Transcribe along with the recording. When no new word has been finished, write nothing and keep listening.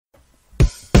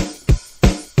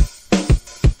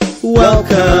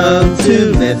Welcome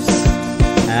to Myths.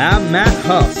 I'm Matt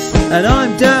Huss. And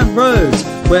I'm Dan Rhodes.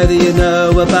 Whether you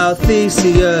know about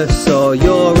Theseus or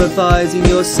you're revising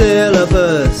your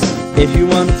syllabus, If you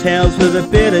want tales with a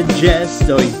bit of jest,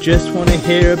 or you just want to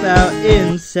hear about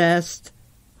incest.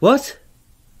 What?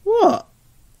 What?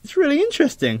 It's really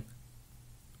interesting.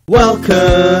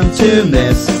 Welcome to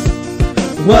Myths.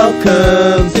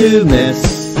 Welcome to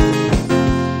Myths.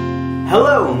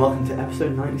 Hello and welcome to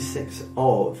episode 96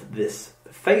 of this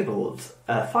fabled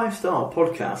 5-star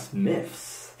podcast,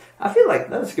 Myths. I feel like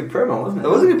that was a good promo, wasn't it? That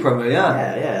was a good promo,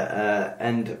 yeah. Yeah.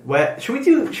 And where should we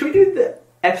do the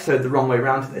episode the wrong way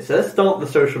around today? So let's start the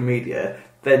social media,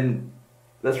 then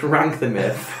let's rank the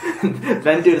myth,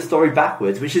 then do the story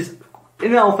backwards, which is,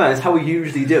 in all fairness, how we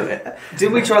usually do it.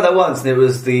 Did we try that once? And it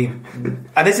was and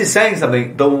this is saying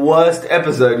something, the worst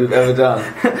episode we've ever done.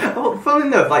 Well, funnily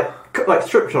enough, like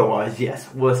structural wise,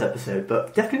 yes, worst episode,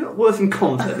 but definitely not worse in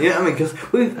content. You know what I mean? Because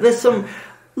there's some.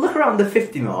 Look around the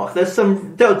 50 mark. There's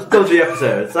some dodgy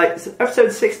episodes, like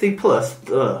episode 60 plus.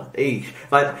 Eesh.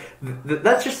 Like,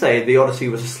 let's just say the Odyssey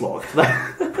was a slog.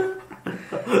 But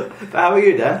how are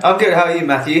you, Dan? I'm good. How are you,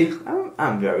 Matthew?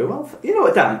 I'm very well. You know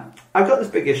what, Dan? I've got this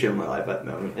big issue in my life at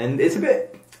the moment, and it's a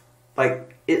bit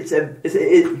like it's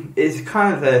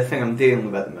kind of the thing I'm dealing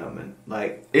with at the moment.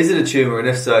 Like, Is it a tumour? And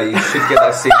if so, you should get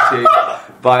that seen to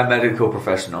by a medical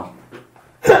professional.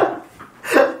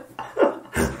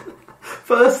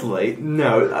 firstly,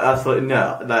 no, absolutely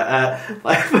no.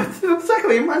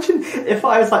 Secondly, imagine if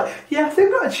I was like, yeah, I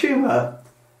think I've got a tumour.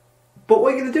 But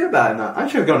what are you going to do about it now? I'm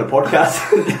sure going to podcast.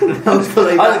 I was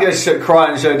going to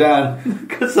cry and show down.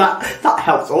 Because that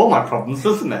helps all my problems,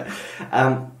 doesn't it?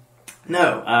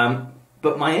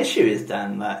 But my issue is,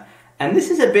 Dan, that, and this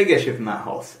is a big issue for Matt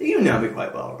Hoss. You know me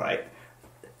quite well, right?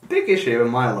 Big issue in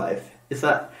my life is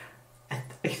that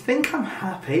I think I'm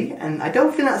happy, and I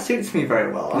don't think that suits me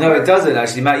very well. No, it doesn't,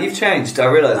 actually, Matt. You've changed. I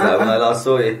realised that when I last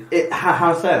saw you.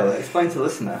 How so? Explain to the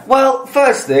listener. Well,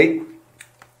 firstly,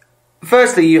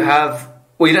 you have...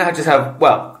 Well, you don't have to just have...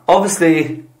 Well,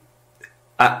 obviously,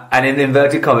 and in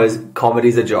inverted commas,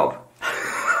 comedy's a job.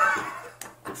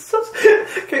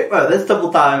 Okay, well, let's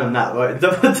double down on that, right?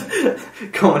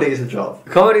 Comedy is a job.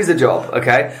 Comedy's a job,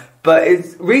 okay? But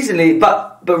it's recently...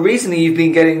 But recently you've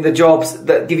been getting the jobs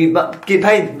that give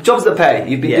paid, jobs that pay.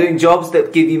 You've been doing jobs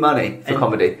that give you money for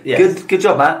comedy. Yes. Good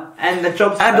job, Matt. And the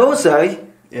jobs... And also...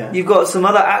 Yeah. You've got some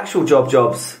other actual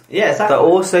jobs yeah, exactly. that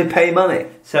also pay money.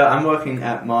 So I'm working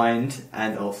at Mind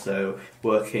and also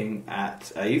working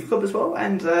at a youth club as well.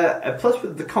 And plus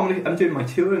with the comedy, I'm doing my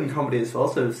tour in comedy as well.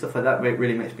 So stuff like that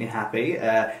really makes me happy.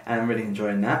 And I'm really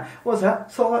enjoying that. What's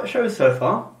that? Sold out shows so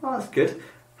far. Oh, that's good.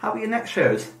 How about your next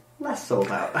shows? Less sold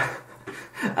out.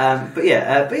 But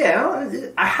yeah,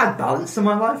 I had balance in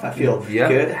my life. I feel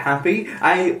good, happy.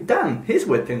 Dan, here's a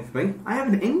weird thing for me. I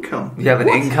have an income. You have an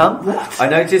income? What? I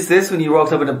noticed this when you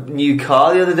rocked up in a new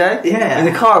car the other day. Yeah. And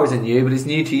the car isn't new, but it's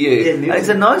new to you. Yeah, and it's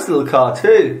a nice little car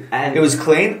too. And it was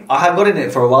clean. I haven't got in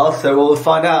it for a while, so we'll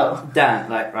find out. Dan,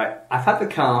 right, I've had the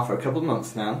car for a couple of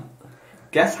months now.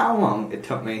 Guess how long it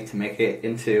took me to make it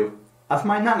into, as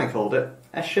my nana called it,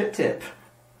 a shit tip?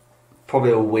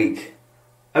 Probably a week.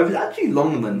 It was actually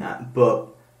longer than that, but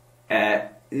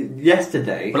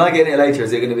yesterday... When I get in it later,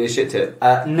 is it going to be a shit tip?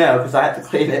 No, because I had to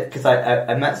clean it, because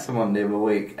I met someone the other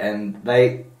week, and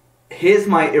here's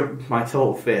my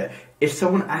total fear. If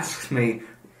someone asks me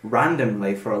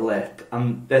randomly for a lift,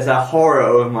 there's a horror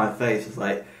over my face. It's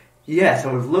like, yes,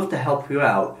 I would love to help you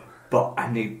out, but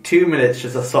I need 2 minutes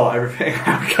just to sort everything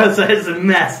out because there's a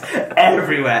mess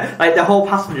everywhere. Like, the whole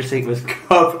passenger seat was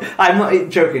covered, I'm not even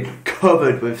joking,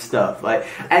 covered with stuff. Like,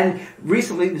 and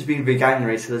recently there's been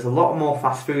veganuary, so there's a lot more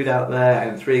fast food out there,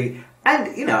 and it's really,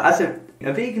 and you know, as a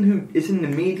vegan who is in the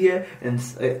media and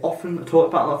often talk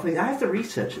about a lot of things, I have to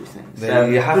research these things.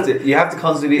 You have to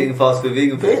constantly be eating fast food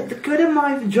vegan food. The good of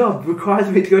my job requires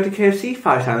me to go to KFC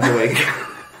 5 times a week.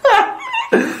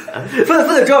 For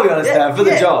the job, you understand. For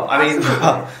the job, I mean,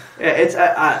 it's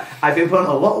I've been putting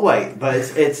a lot of weight, but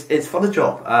it's for the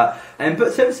job.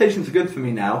 But service stations are good for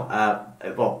me now.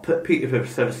 Peak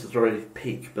service is already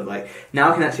peak, but like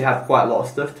now I can actually have quite a lot of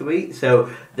stuff to eat. So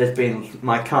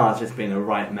my car's just been a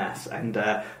right mess, and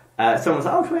someone's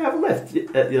like, "Oh, can we have a lift?"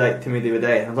 Like to me the other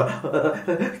day, and I was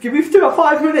like, "Give me about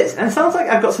 5 minutes." And it sounds like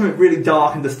I've got something really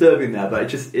dark and disturbing there,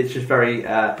 but it's just very.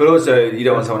 But also, you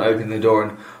don't want someone opening the door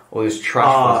and all this trash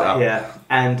falls out. Yeah,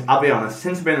 and I'll be honest,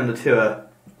 since I've been on the tour,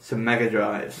 some mega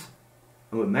drives.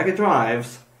 And with mega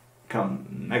drives come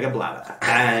mega bladder.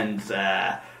 And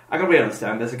I gotta be honest,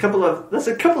 Dan, there's a couple of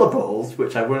bottles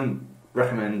which I wouldn't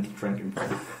recommend drinking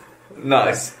from.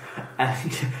 Nice.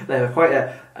 And they were quite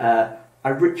I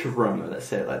ripped a rumor, let's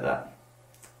say it like that.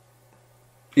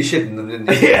 You shitted them, didn't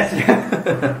you? Yes.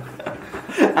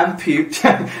 And puked.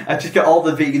 I just got all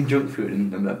the vegan junk food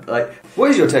in them. Like,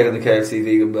 what is your take on the KFC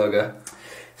vegan burger?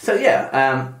 So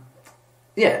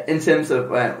in terms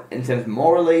of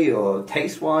morally or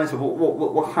taste wise,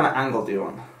 what kind of angle do you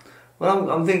want? Well,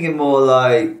 I'm thinking more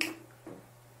like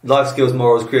life skills,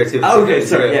 morals, creativity. Oh, okay,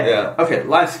 sorry, yeah. Okay,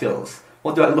 life skills.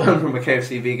 What do I learn from a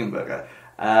KFC vegan burger?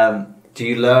 Do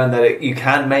you learn that you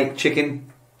can make chicken?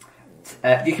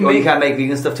 You can make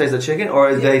vegan stuff taste like chicken, or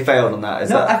have they failed on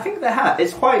that? I think they have.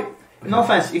 It's quite. No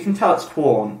offense, you can tell it's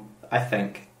corn. I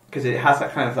think because it has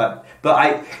that kind of that.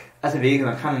 But as a vegan,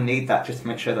 I kind of need that just to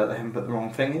make sure that they haven't put the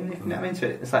wrong thing in. If you know what I mean? So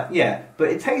it's like but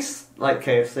it tastes like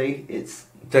KFC. It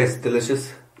tastes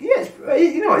delicious. Yeah,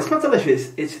 it's not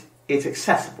delicious. It's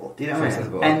accessible. Do you know what I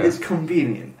mean? And it's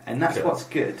convenient, and that's what's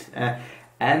good.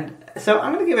 And so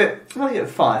I'm going to give it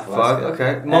 5. 5,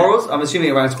 okay. Morals? I'm assuming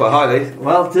it ranks quite highly.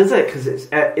 Well, does it? Because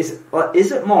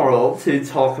is it moral to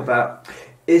talk about?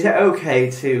 Is it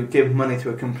okay to give money to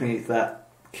a company that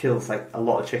kills like a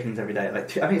lot of chickens every day?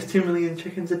 Like I think it's 2 million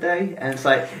chickens a day, and it's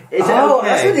like, is it okay?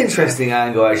 That's an interesting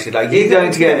angle actually. Like you're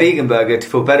going to get a vegan burger to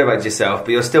feel better about yourself,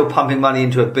 but you're still pumping money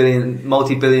into a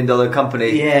multi-billion-dollar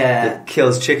company that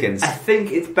kills chickens. I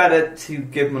think it's better to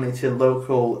give money to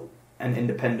local and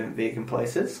independent vegan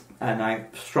places, and I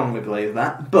strongly believe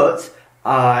that. But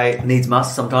needs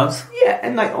must sometimes. Yeah,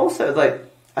 and like also like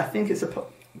I think it's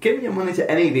giving your money to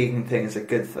any vegan thing is a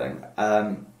good thing.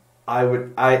 I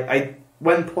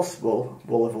when possible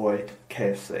will avoid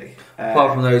KFC.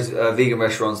 Apart from those vegan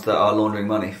restaurants that are laundering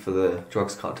money for the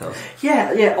drugs cartels.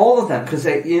 Yeah, all of them, because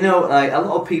like a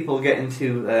lot of people get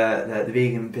into the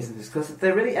vegan businesses because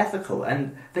they're really ethical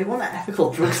and they want an ethical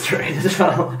drugs trade as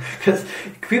well. Because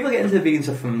people get into vegan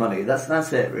stuff for money.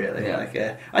 That's it really. Yeah. Like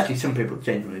actually, some people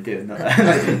genuinely do, not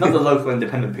the local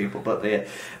independent people, but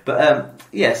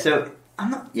So.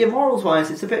 Morals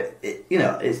wise, it's a bit,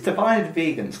 it's divided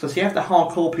vegans, because you have the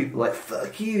hardcore people like,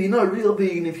 fuck you're not a real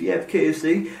vegan if you have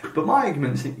KFC, but my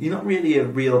argument is you're not really a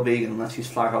real vegan unless you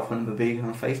slag off another vegan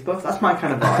on Facebook. That's my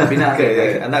kind of vibe.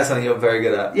 Okay, and that's something you're very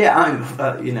good at. Yeah,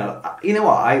 I'm, you know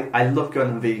what, I love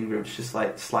going to vegan groups, just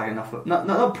like slagging off,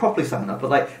 not properly slagging off, but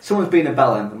like, someone's being a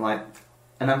bellend,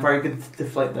 and I'm very good to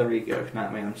deflate their ego, you know what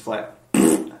I mean? I'm just like,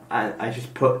 I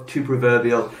just put 2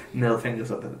 proverbial middle fingers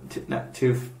up there.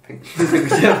 2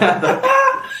 fingers up there.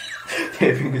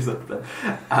 2 fingers up there.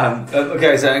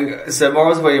 Okay, so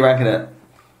morals, where are you ranking it?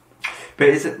 But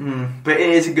it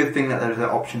is a good thing that there's an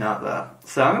option out there.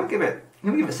 So I'm gonna give it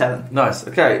 7. Nice.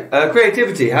 Okay.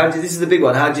 Creativity. This is the big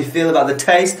one. How do you feel about the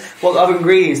taste? What other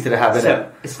ingredients did it have in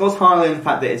it? It scores highly in the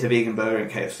fact that it's a vegan burger in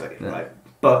KFC, right?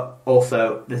 But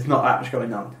also, there's not that much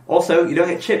going on. Also, you don't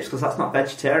get chips because that's not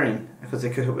vegetarian, because they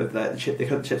cook it with they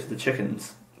cook the chips with the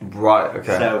chickens. Right.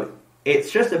 Okay. So it's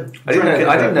just a. I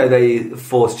didn't know they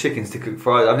force chickens to cook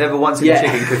fries. I've never once seen a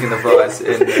chicken cooking the fries.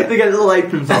 They get little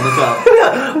aprons on the top.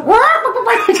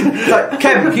 Like,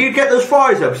 Kevin, can you get those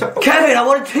fries up? Kevin, I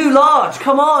wanted 2 large.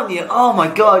 Come on, you. Oh my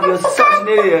God, you're such an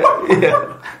idiot.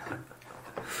 Yeah.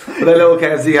 With their little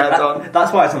KFC hats on.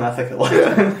 That's why it's unethical.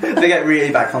 They get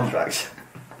really bad contracts.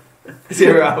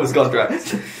 0 hours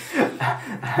contracts.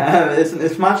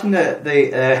 It's imagine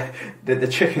the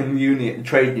chicken union,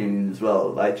 trade union as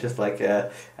well. Like just like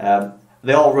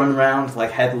they all run around like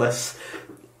headless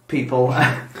people.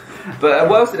 But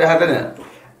what else did it have in it?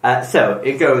 So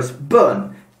it goes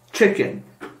bun, chicken,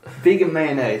 vegan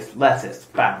mayonnaise, lettuce,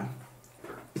 bam.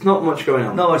 It's not much going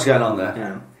on. Not much going on there.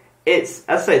 Yeah. It's,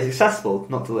 as I say, it's accessible,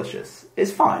 not delicious.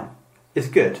 It's fine. It's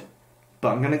good. But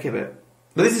I'm going to give it...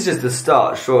 But this is just the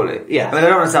start, surely. Yeah. I mean, I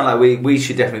don't want to sound like we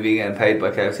should definitely be getting paid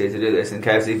by KFC to do this. And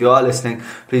KFC, if you are listening,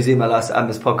 please email us at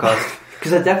this podcast.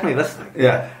 Because they're definitely listening.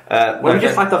 Yeah. We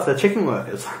just slacked off the chicken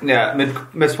workers. Yeah,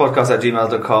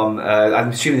 mythspodcast@gmail.com. I'm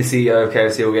assuming the CEO of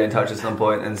KFC will get in touch at some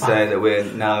point and say that we're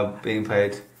now being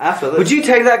paid. Absolutely. Would you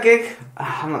take that gig?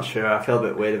 I'm not sure. I feel a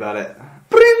bit weird about it.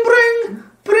 Bring, bring!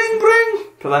 Bring, bring!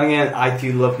 But then again, I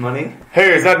do love money.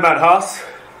 Hey, is that Matt Haas?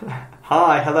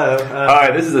 Hi, hello.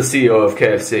 Hi, this is the CEO of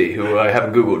KFC, who I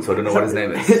haven't Googled, so I don't know what his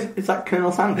name is. Is that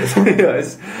Colonel Sanders?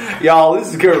 Yes. Y'all,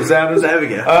 this is Colonel Sanders. There we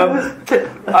go.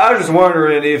 I was just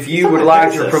wondering if you would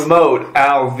like to promote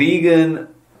our vegan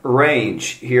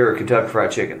range here at Kentucky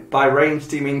Fried Chicken. By range,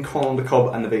 do you mean corn on the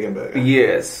cob and the vegan burger?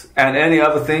 Yes. And any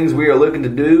other things we are looking to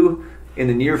do in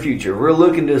the near future. We're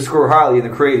looking to score highly in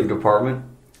the creative department.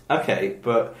 Okay,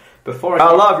 but before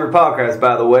I love your podcast,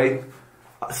 by the way.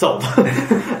 Sold.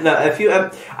 No, if you,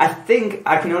 I think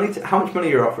I can only. How much money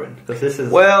you're offering? Because this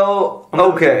is. Well,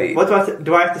 okay. What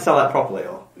do I have to sell that properly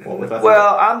or? What would that?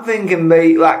 Well, I'm thinking,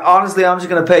 mate. Like honestly, I'm just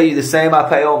going to pay you the same I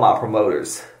pay all my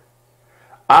promoters.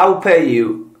 I will pay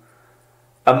you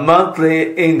a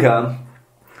monthly income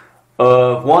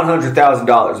of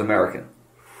 $100,000 American.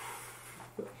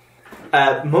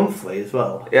 Monthly as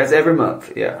well. Yes, every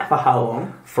month. Yeah. For how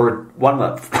long? For 1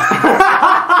 month.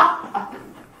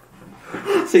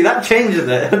 See, that changes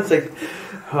it. It's like,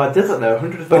 I doesn't know.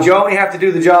 100,000. But you only have to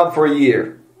do the job for a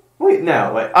year. Wait,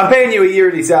 no, wait. I'm paying you a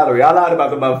yearly salary. I lied about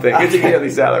the month thing. It's a yearly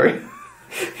salary.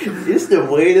 It's the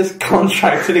weirdest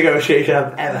contract negotiation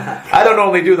I've ever had. I don't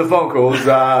normally do the phone calls.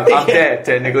 I'm dead,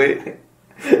 technically.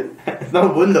 No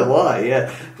wonder why,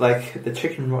 yeah. Like, the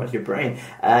chicken rotted your brain.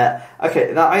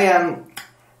 Okay, now I am...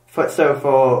 for...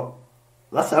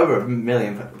 That's over $1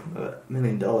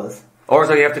 million. Or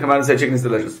so you have to come out and say chicken's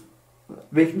delicious.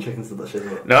 Making chicken's delicious.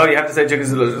 No, you have to say chicken's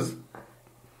delicious.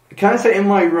 Can I say in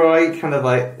my right, kind of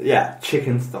like, yeah,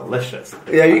 chicken's delicious?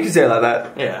 Yeah, you can say it like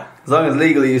that. Yeah. As long as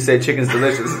legally you say chicken's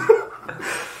delicious.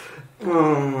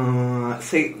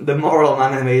 See, the moral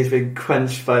man in me has been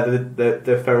quenched by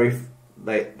the very,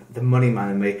 like, the money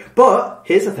man in me. But,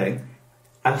 here's the thing.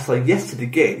 I was like, yes to the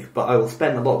gig, but I will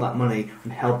spend a lot of that money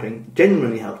on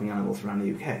genuinely helping animals around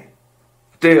the UK.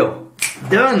 Deal.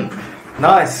 Done!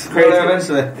 Nice.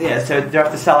 Eventually. Yeah, so do you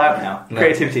have to sell out now? No.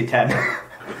 Creativity 10.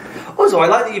 Also, I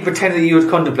like that you pretended that you would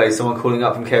contemplate someone calling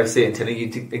up from KFC and telling you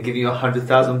to give you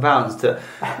 £100,000 to...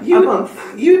 A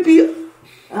month? You'd be...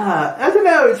 I don't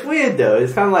know, it's weird though.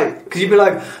 It's kind of like... Because you'd be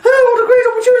like, oh, what a great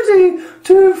opportunity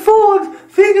to afford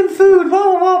vegan food, blah,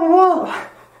 blah, blah, blah.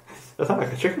 That sounds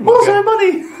like a chicken Also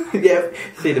money! Yeah,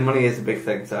 see, the money is a big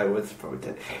thing, so I would probably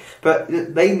take. But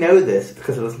they know this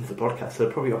because they listen to the podcast, so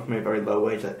they'll probably offer me a very low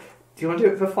wage. Like, do you want to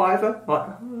do it for £5?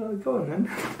 Like, go on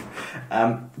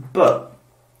then. But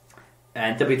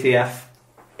WTF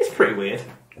is pretty weird.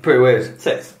 Pretty weird.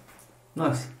 6.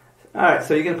 Nice. Alright,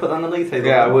 so you're going to put that on the league table?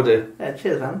 Yeah, I will do. Yeah,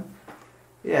 cheers, man.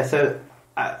 Yeah, so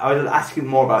I was asking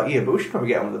more about you, but we should probably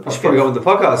get on with the podcast. We should probably go on with the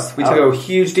podcast. We took a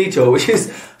huge detour, which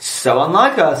is so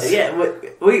unlike us. Yeah,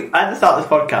 we at the start of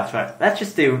this podcast, right, let's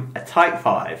just do a tight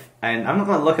 5, and I'm not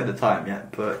going to look at the time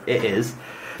yet, but it is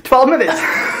 12 minutes.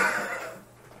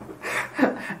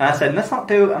 And I said, let's not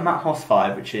do a Matt Hoss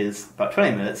 5, which is about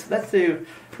 20 minutes. Let's do.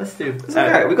 It's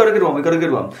okay, we got a good one.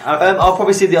 Okay. I'll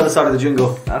probably see the other side of the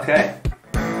jingle. Okay.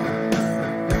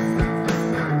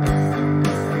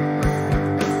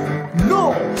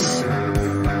 Knowles!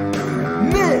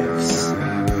 Myths!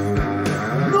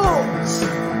 Knowles!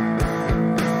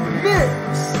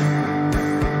 Myths!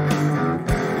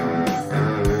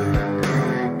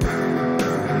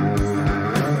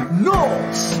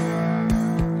 Knowles!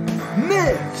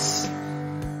 Myths!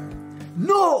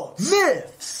 Knowles!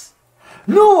 Myths!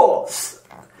 Norse!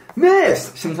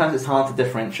 Myths! Sometimes it's hard to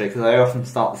differentiate because I often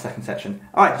start the second section.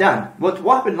 Alright, Dan, what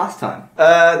happened last time?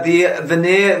 The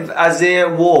Vanir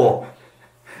Aesir War.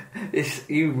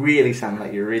 You really sound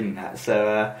like you're reading that,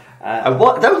 so...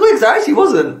 What? That was weird, 'cause I actually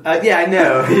wasn't. Yeah, I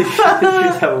know. You should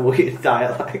have a weird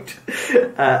dialect.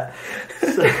 I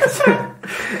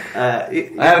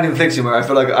have an infliction where I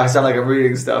feel like I sound like I'm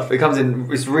reading stuff. It comes in,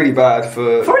 it's really bad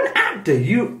for... For an actor,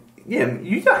 you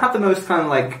don't have the most kind of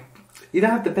like... You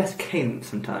don't have the best cadence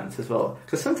sometimes as well.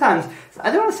 Because sometimes,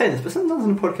 I don't want to say this, but sometimes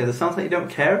on a podcast it sounds like you don't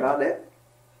care about it.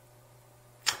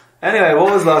 Anyway,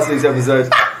 what was last week's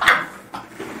episode?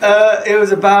 It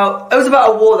was about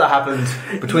a war that happened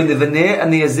between the Vanir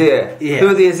and the Aesir. Yeah. Who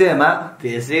are the Aesir, Matt?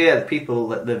 The Aesir, the people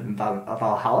that live in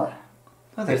Valhalla.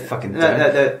 No, they fucking don't.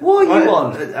 No. What are you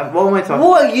on? What am I talking?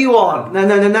 What are you on?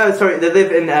 No. Sorry, they live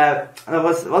in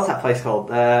what's that place called?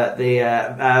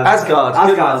 Asgard.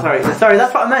 Asgard. Sorry,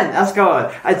 that's what I meant.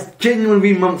 Asgard. It's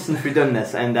genuinely been months since we've done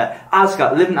this, and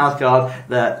Asgard. Live in Asgard.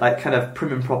 They're like kind of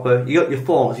prim and proper. You got your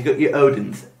Thors, you got your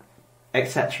Odins,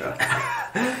 etc.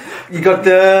 You got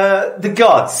the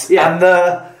gods, Yeah. and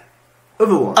the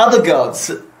other gods.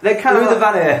 They're kind Who of are the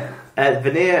Vanir?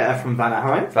 Vanir are from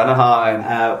Vanaheim.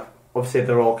 Vanaheim. Obviously,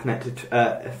 they're all connected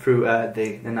through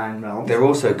the 9 realms. They're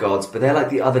also gods, but they're like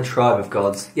the other tribe of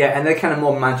gods. Yeah, and they're kind of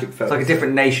more magic folk. It's like a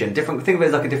different nation. Think of it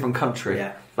as like a different country.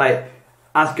 Yeah, like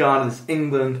Asgard is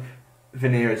England,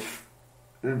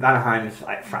 Vanaheim is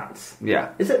like France.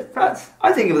 Yeah. Is it France?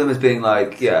 I think of them as being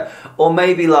like, yeah. Or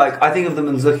maybe like, I think of them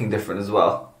as looking different as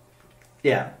well.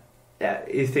 Yeah. Yeah,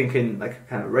 you're thinking like a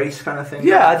kind of race kind of thing?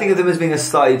 Yeah, I think of them as being a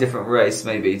slightly different race,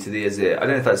 maybe, to the Aesir. I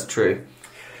don't know if that's true.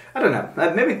 I don't know.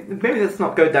 Maybe let's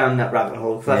not go down that rabbit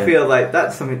hole, because I feel like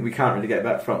that's something we can't really get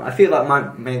back from. I feel like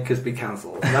my makers be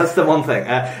cancelled. That's the one thing.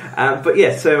 But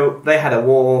yeah, so they had a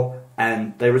war,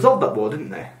 and they resolved that war, didn't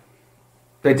they?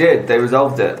 They did. They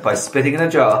resolved it by spitting in a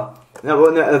jar. No,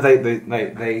 well, no, they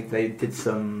did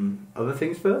some other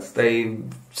things first. They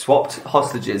swapped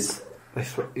hostages.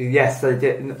 Yes, they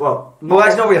did. Well,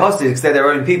 It's not really hostages because they're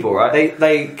their own people, right?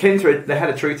 They came to it. They had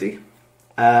a treaty.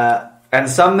 And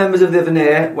some members of the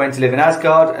Vanir went to live in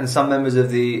Asgard, and some members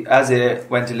of the Aesir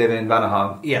went to live in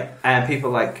Vanaheim. Yeah, and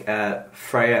people like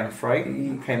Freya and Frey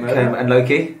came over. And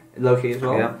Loki as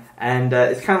well. Yeah. And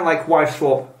it's kind of like wife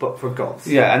swap, but for gods.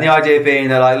 Yeah, and the idea being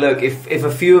that, like, look, if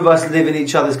a few of us live in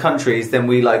each other's countries, then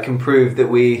we like can prove that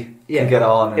we can get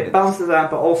on. It balances out,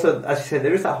 but also, as you said,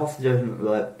 there is that hostage element.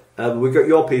 Like, we got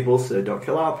your people, so don't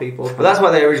kill our people. But that's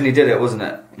why they originally did it, wasn't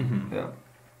it? Mm-hmm. Yeah.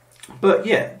 But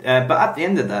but at the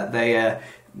end of that,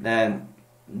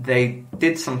 they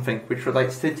did something which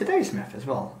relates to today's myth as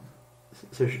well.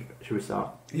 So should we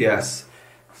start? Yes.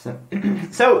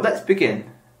 So let's begin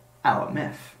our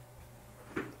myth.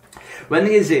 When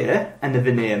the Aesir and the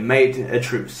Vanir made a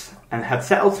truce and had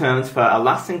settled terms for a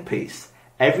lasting peace,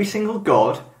 every single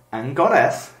god and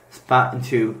goddess spat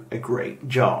into a great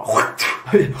jar.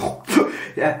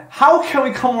 Yeah. How can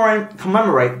we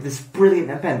commemorate this brilliant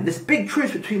event, this big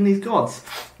truce between these gods?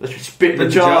 Let's just spit in the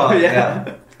jar.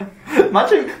 Yeah.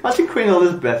 Imagine Queen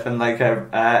Elizabeth and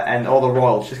and all the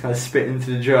royals just kind of spit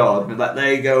into the jar. Like,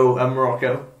 there you go,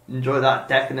 Morocco. Enjoy that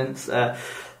decadence.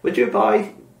 Would you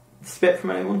buy spit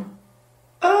from anyone?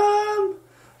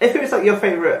 If it was like your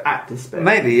favourite actor's spit.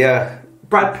 Maybe, yeah.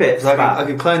 Brad Pitt. I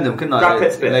could clone them, couldn't I? Brad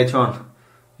Pitt spit. Later on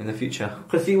in the future.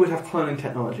 Because you would have cloning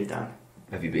technology, Dan.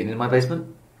 Have you been in my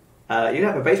basement? You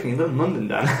have a basement. You live in London,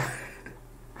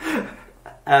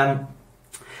 Dan.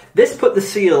 This put the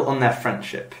seal on their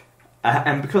friendship.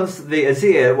 And because the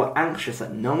Aesir were anxious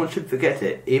that no one should forget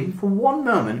it, even for one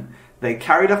moment, they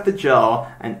carried off the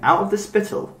jar and out of the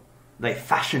spittle, they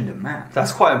fashioned a man.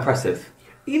 That's quite impressive.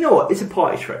 You know what? It's a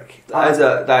party trick.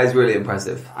 That is really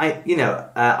impressive. I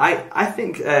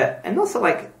think, and also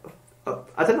like,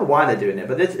 I don't know why they're doing it,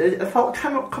 but I felt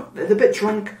kind of they're a bit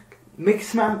drunk, make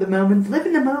smart at the moment, live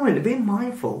in the moment, being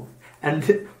mindful. And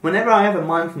whenever I have a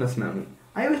mindfulness moment,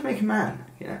 I always make a man.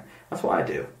 That's what I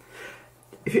do.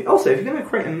 If you're going to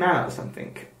create a man out of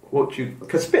something,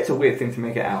 because spit's a weird thing to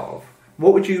make it out of.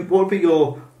 What would be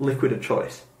your liquid of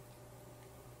choice?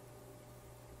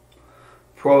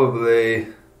 Probably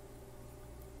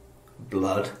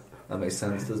blood. That makes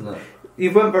sense, doesn't it?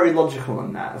 You weren't very logical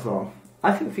on that as well.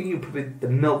 I think for you, probably the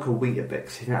milk of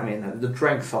Weetabix. You know what I mean? The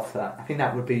drinks off that. I think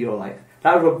that would be your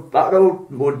that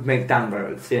would make Dan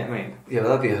Rhodes. You know what I mean? Yeah, but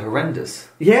that'd be horrendous.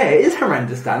 Yeah, it is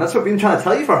horrendous, Dan. That's what we've been trying to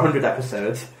tell you for 100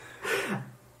 episodes.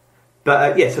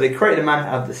 But so they created a man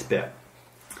out of the spit.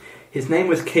 His name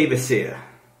was Kvasir.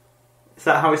 Is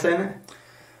that how we're saying it?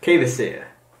 Kvasir.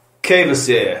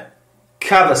 Kvasir.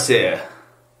 Kvasir.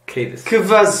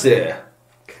 Kvasir.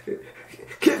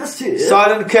 Kvasir.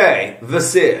 Silent K.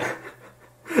 Vasir.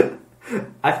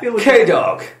 I feel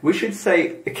K-Dog. We should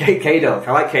say K-Dog.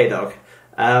 I like K-Dog.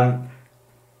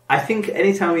 I think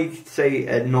anytime we say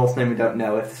a Norse name we don't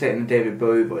know, if they say it in a David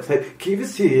Bowie voice, like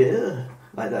Kvasir,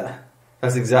 like that.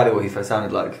 That's exactly what he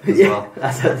sounded like as well.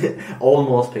 That's all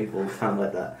Norse people sound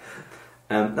like that.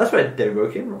 That's where David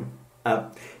Bowie came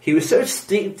from. He was so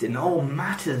steeped in all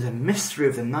matters and mystery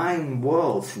of the 9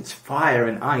 worlds since fire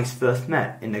and ice first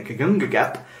met in the Kagunga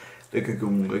Gap.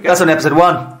 That's on episode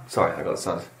 1. Sorry, I got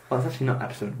started. Well, it's actually not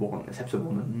episode 1. It's episode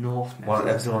 1 of Norse Myths.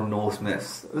 Episode 1 of Norse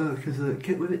Myths. Because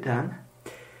get with it, Dan.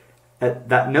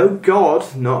 That no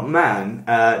god, not man,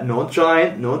 nor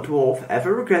giant, nor dwarf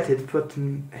ever regretted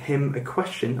putting him a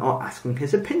question or asking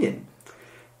his opinion.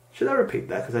 Should I repeat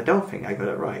that? Because I don't think I got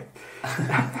it right.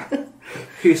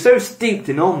 He was so steeped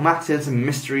in all matters and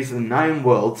mysteries of the 9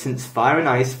 worlds since fire and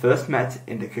ice first met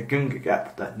in the Kagunga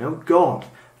Gap that no god,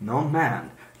 nor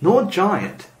man, nor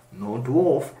giant, nor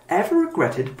dwarf ever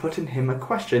regretted putting him a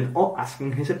question or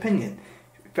asking his opinion.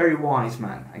 Very wise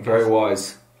man, I guess. Very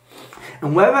wise.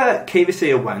 And wherever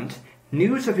Kvasir went,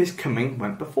 news of his coming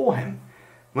went before him.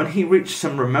 When he reached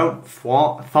some remote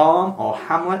farm or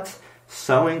hamlet,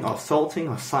 sowing or salting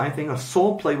or scything or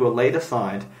swordplay were laid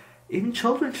aside. Even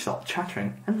children stopped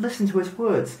chattering and listened to his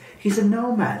words. He's a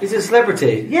nomad. He's a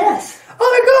celebrity. Yes. Oh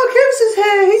my God, Kvasir's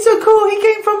here. He's so cool. He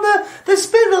came from the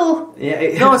spittle.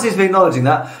 Yeah. No one seems to be acknowledging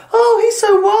that. Oh, he's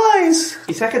so wise.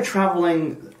 He's like a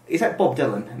travelling. He's like Bob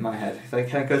Dylan in my head. He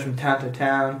kind of goes from town to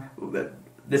town.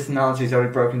 This analogy's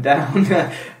already broken down.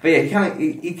 But yeah,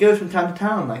 he goes from town to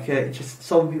town, just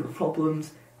solving people's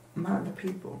problems, man the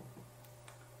people.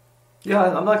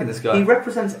 Yeah, I'm liking this guy. He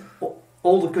represents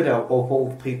all the good of all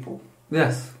the people.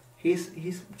 Yes. He's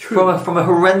true. From a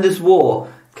horrendous war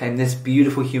came this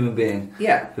beautiful human being.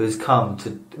 Yeah. Who has come to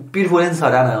beautiful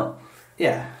inside and out.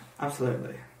 Yeah,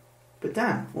 absolutely. But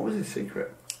Dan, what was his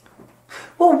secret?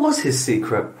 What was his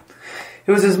secret?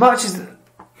 It was as much as...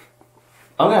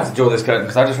 I'm going to have to draw this curtain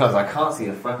because I just realised I can't see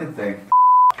a fucking thing.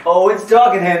 Oh, it's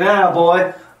dark in here now,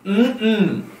 boy.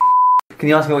 Mm-mm. Can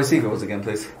you ask me what his secret was again,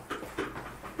 please?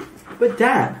 But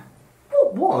Dan,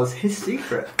 what was his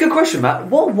secret? Good question, Matt.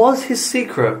 What was his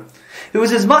secret? It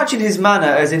was as much in his manner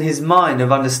as in his mind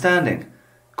of understanding.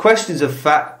 Questions of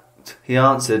fact he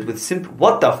answered with simple...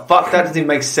 What the fuck? That doesn't even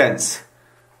make sense.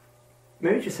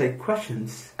 Maybe just say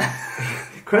questions.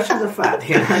 Questions of fact.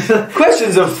 Yeah.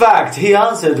 Questions of fact he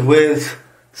answered with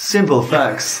simple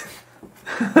facts.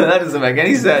 That doesn't make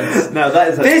any sense. No, that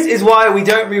is... This is why we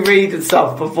don't reread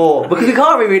stuff before. Because we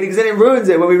can't reread it because then it ruins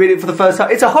it when we read it for the first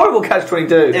time. It's a horrible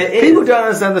catch-22. People don't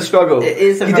understand the struggle. It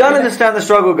is. You don't understand the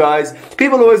struggle, guys.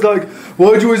 People are always like,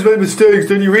 why do you always make mistakes?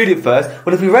 Don't you read it first?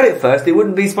 Well, if we read it first, it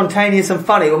wouldn't be spontaneous and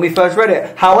funny when we first read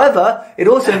it. However, it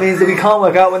also means that we can't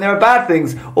work out when there are bad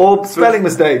things or spelling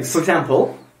mistakes. For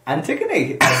example...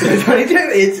 Antigone.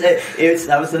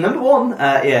 That was the number one. But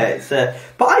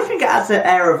I think it adds an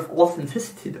air of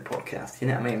authenticity to the podcast. You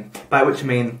know what I mean? By which I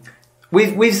mean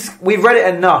we've read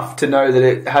it enough to know that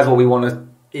it has what we want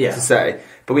to say,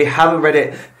 but we haven't read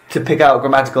it to pick out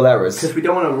grammatical errors because we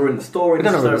don't want to ruin the story. We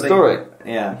don't want to ruin the story.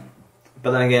 Yeah, but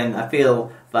then again, I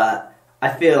feel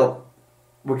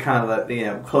we're kind of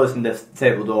like closing this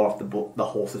table door off the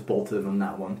horse's bolted on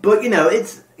that one. But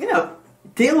it's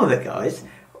deal with it, guys.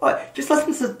 Just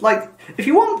listen to, if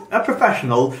you want a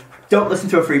professional, don't listen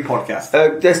to a free podcast.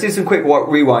 Let's do some quick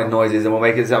rewind noises and we'll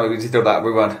make it sound like we just do that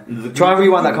rewind. Try and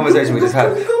rewind that conversation we just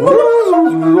had.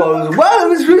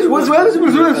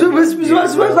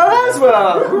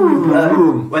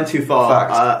 Went too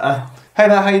far. Hey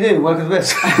Matt, how you doing? Welcome to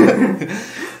this.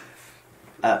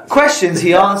 Questions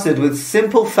he answered with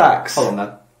simple facts. Hold on,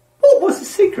 man. What was the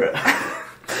secret?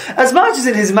 As much as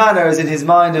in his manner as in his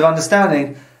mind of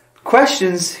understanding...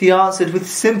 Questions he answered with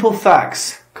simple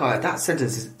facts. God, that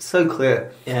sentence is so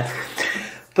clear. Yeah.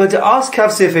 But to ask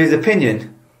Kvasir for his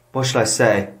opinion, what shall I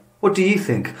say? What do you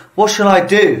think? What shall I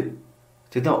do?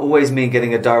 Did not always mean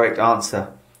getting a direct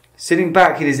answer. Sitting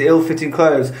back in his ill-fitting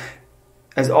clothes,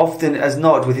 as often as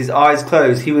not with his eyes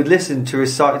closed, he would listen to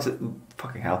recitals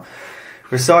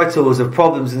of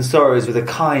problems and sorrows with a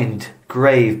kind,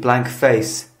 grave, blank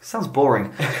face. Sounds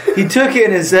boring. He took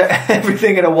in as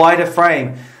everything in a wider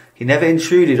frame. He never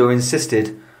intruded or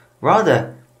insisted.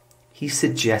 Rather, he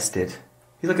suggested.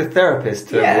 He's like a therapist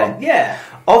to everyone. Yeah.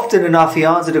 Often enough, he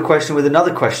answered a question with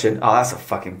another question. Oh, that's a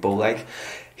fucking ball ache.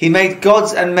 He made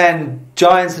gods and men,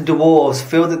 giants and dwarves,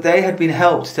 feel that they had been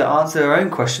helped to answer their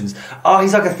own questions. Oh,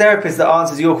 he's like a therapist that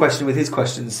answers your question with his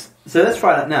questions. So let's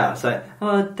try that now. So,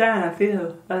 Dan, I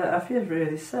feel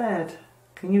really sad.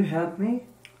 Can you help me?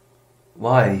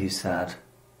 Why are you sad?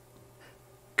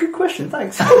 Good question,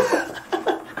 thanks.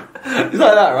 It's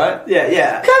like that, right?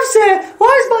 Yeah. Kvasir,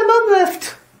 why is my mum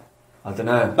left? I don't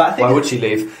know. But why would she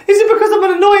leave? Is it because I'm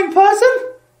an annoying person?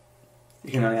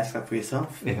 You can only ask that for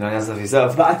yourself. You can only ask that for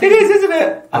yourself. But I think it is, isn't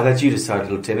it? I'll let you decide,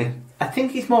 little Timmy. I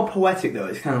think he's more poetic though.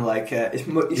 It's kind of like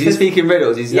He's speaking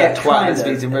riddles. He's that twat that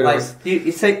speaks in riddles. Like,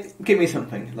 you say, give me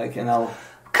something, and I'll...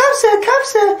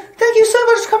 Kvasir, thank you so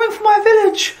much for coming from my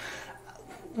village.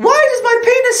 Why does my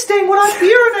penis sting when I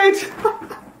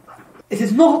urinate? It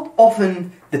is not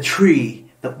often the tree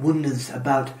that wonders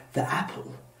about the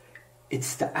apple.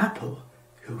 It's the apple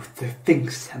who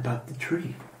thinks about the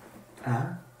tree.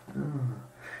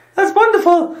 That's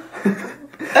wonderful.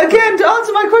 Again, to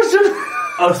answer my question.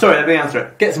 Oh, sorry, let me answer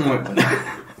it. Get some women.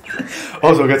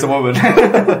 Also, get some women.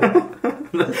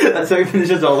 That's how he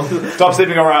finishes all. Stop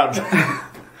sleeping around.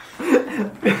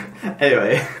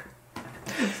 Anyway.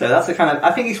 So that's the kind of...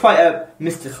 I think he's quite a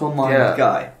mystical minded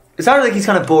guy. It sounded like he's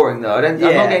kind of boring though. I'm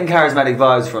not getting charismatic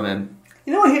vibes from him.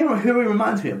 You know who he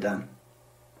reminds me of, Dan?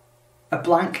 A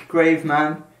blank, grave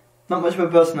man. Not much of a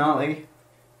personality.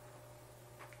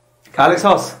 Alex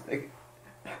Hoss.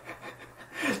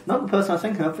 Not the person I was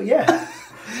thinking of, but yeah.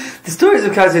 The stories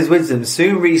of Kvasir's wisdom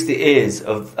soon reached the ears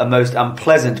of a most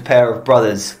unpleasant pair of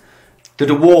brothers. The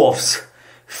dwarfs,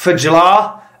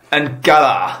 Fjala and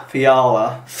Galar.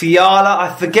 Fiala,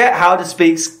 I forget how to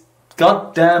speak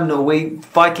goddamn Norwegian,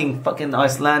 Viking, fucking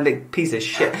Icelandic piece of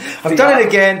shit. I've done it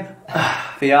again.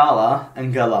 Fiala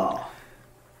and Galar.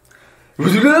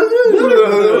 But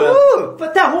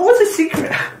Dan, what was the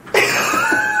secret?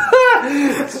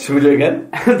 Should we do it again?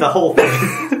 The whole thing.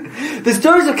 The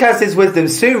stories of Kvasir's wisdom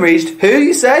soon reached, who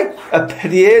you say?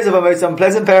 The ears of a most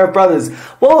unpleasant pair of brothers.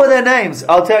 What were their names?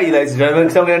 I'll tell you, ladies and gentlemen,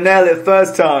 because I'm going to nail it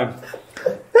first time.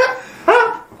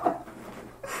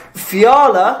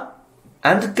 Fiala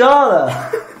and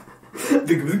Gala.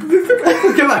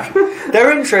 Come back.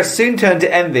 Their interest soon turned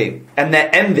to envy, and their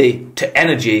envy to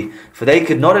energy, for they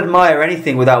could not admire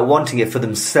anything without wanting it for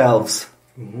themselves.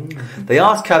 They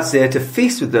asked Kvasir to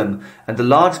feast with them at the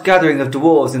large gathering of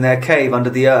dwarves in their cave under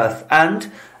the earth,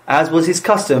 and, as was his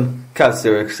custom,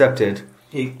 Kvasir accepted.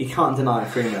 You can't deny a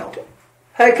free meal.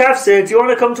 Hey Kvasir, do you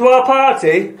want to come to our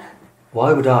party?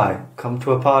 Why would I come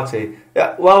to a party?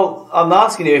 Yeah, well, I'm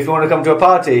asking you if you want to come to a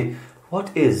party.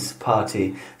 What is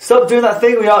party? Stop doing that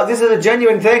thing. This is a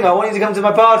genuine thing. I want you to come to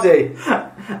my party.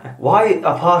 Why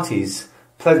are parties?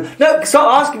 No, stop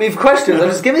asking me for questions.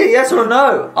 Just give me a yes or a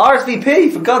no.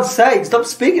 RSVP, for God's sake. Stop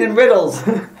speaking in riddles.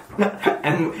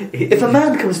 If a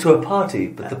man comes to a party,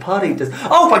 but the party does...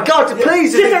 Oh my God,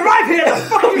 please! Just arrive here!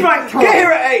 Get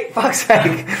here at 8! Fuck's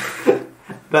sake!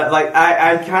 But like,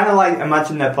 I kind of like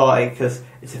imagine their party because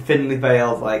it's a thinly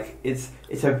veiled, like it's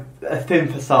a thin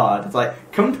facade. It's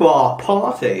like, come to our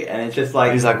party, and it's just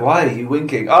like he's like, why are you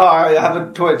winking? Oh, I have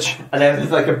a twitch. And then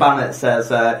there's like a banner that says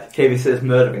KVC's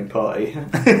murdering party.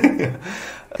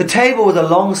 The table was a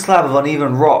long slab of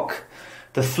uneven rock.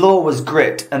 The floor was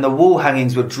grit, and the wall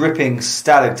hangings were dripping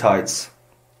stalactites.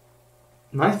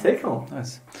 Nice tickle.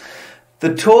 Nice.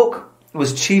 The talk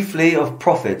was chiefly of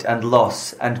profit and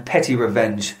loss and petty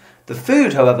revenge. The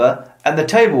food, however, and the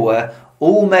tableware,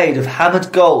 all made of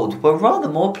hammered gold, were rather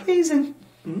more pleasing.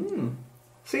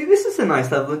 See, this is a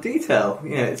nice level of detail.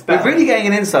 Yeah, it's better. We're really getting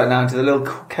an insight now into the little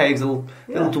caves, little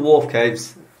dwarf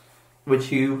caves.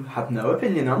 Which you have no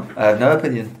opinion on. I have no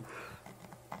opinion.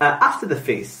 After the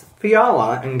feast,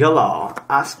 Fiala and Galar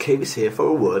asked Kvasir for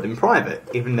a word in private,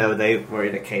 even though they were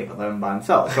in a cave alone by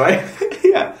themselves, right?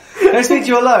 Yeah. Can I speak to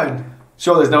you alone?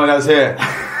 Sure, there's no one else here.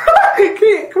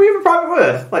 can we have a private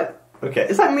word? Like, okay,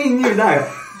 it's like me and you now.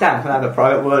 Dan, can I have a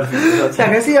private word? Dan,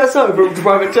 can I see outside for a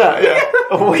private chat? Yeah.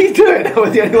 Oh, what are you doing? We're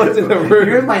the only ones in the room.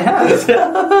 You're in my house.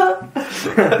 That's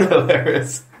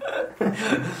hilarious.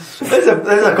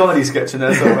 There's a comedy sketch in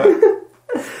there somewhere.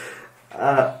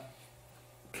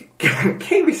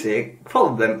 Kvasir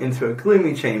followed them into a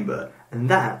gloomy chamber, and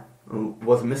that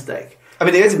was a mistake. I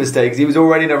mean, it is a mistake because he was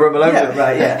already in a room alone. Yeah,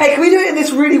 right, yeah. Hey, can we do it in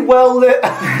this really well-lit...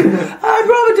 I'd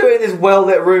rather do it in this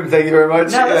well-lit room, thank you very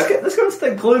much. Now, let's go into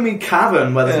the gloomy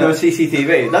cavern where there's no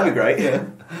CCTV. That'd be great. Yeah.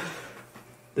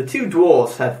 The two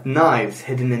dwarves had knives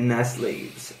hidden in their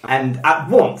sleeves, and at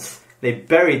once they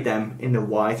buried them in the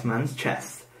wise man's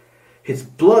chest. His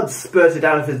blood spurted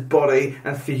out of his body,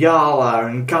 and Fiala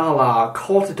and Galar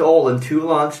caught it all in two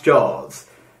large jars,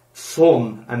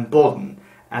 Sun and Bodden,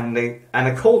 and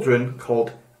a cauldron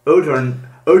called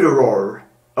Odrari.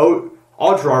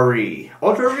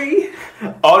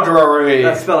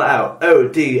 Let's spell it out.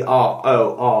 Odrorir.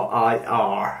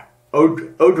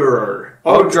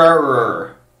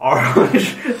 Odrarir.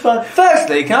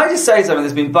 Firstly, can I just say something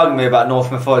that's been bugging me about Norse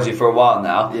mythology for a while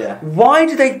now? Yeah. Why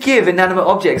do they give inanimate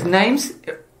objects names?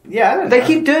 Yeah, I don't know. They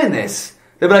keep doing this.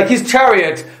 They'll be like, his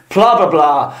chariot, blah blah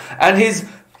blah, and his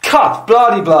cup,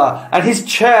 blah de blah, and his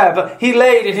chair, but he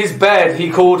laid in his bed,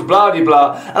 he called blah de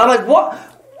blah. And I'm like, what?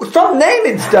 Stop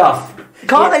naming stuff.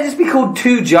 Can't they just be called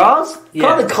two jars?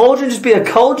 Can't the cauldron just be a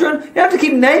cauldron? You have to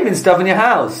keep naming stuff in your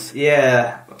house.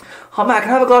 Yeah. Oh, Matt,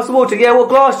 can I have a glass of water? Yeah, what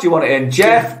glass do you want it in?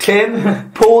 Jeff, Tim,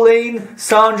 Pauline,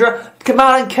 Sandra? Come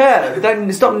out and care.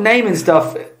 Don't stop naming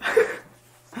stuff.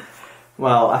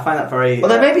 Well, I find that very... Well,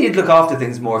 then maybe you'd look after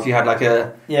things more if you had like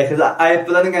a... Yeah, because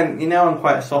but then again, you know I'm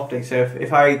quite a softie, so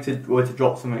if I were to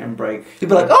drop something and break... You'd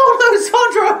be like, oh no,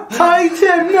 Sandra! Hi,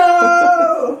 Tim,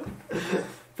 no!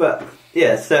 But,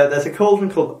 yeah, so there's a cauldron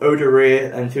called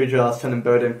Odorir and two jars Sun and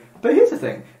Bodin. But here's the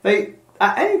thing,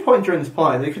 at any point during this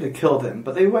party, they could have killed him,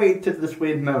 but they waited to this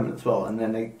weird moment as well, and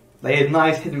then they had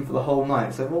knives hidden for the whole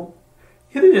night. So, well,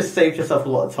 you could have just saved yourself a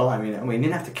lot of time, you know what I mean? You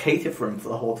didn't have to cater for him for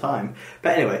the whole time.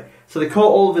 But anyway, so they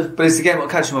caught all of his... But it's again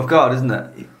what catch him off guard, isn't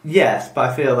it? Yes, but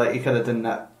I feel like you could have done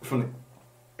that from...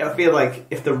 I feel like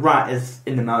if the rat is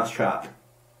in the mousetrap,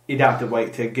 you'd have to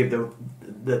wait to give the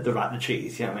rat the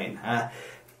cheese, you know what I mean?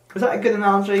 Was that a good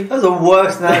analogy? That was the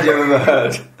worst analogy I've ever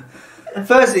heard.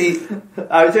 Firstly,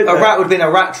 a rat would be in a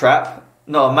rat trap,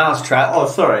 not a mouse trap. Oh,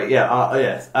 sorry. Yeah.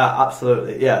 Yes.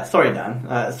 Absolutely. Yeah. Sorry,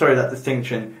 Dan. Sorry that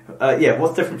distinction. Yeah.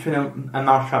 What's different between a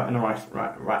mouse trap and a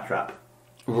rat trap?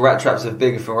 Rat traps are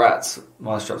bigger for rats.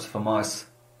 Mouse traps are for mice.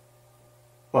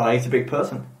 Well, he's a big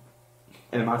person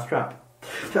in a mouse trap.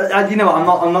 You know what? I'm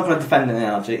not going to defend the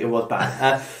analogy. It was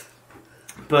bad.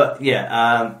 But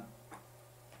yeah.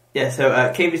 Yeah. So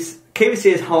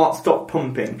KVC's heart stopped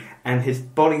pumping, and his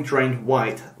body drained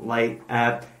white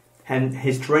and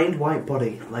his drained white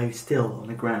body lay still on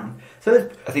the ground. So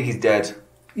I think he's dead.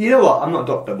 You know what? I'm not a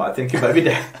doctor, but I think he might be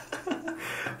dead.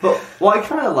 But what I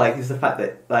kind of like is the fact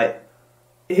that, like,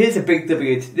 here's a big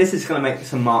WTF. This is going to make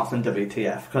some marks on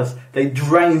WTF because they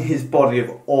drain his body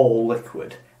of all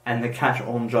liquid and they catch it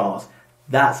all in jars.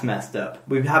 That's messed up.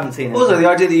 We haven't seen it. Also, the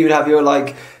idea that you would have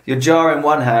your jar in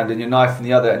one hand and your knife in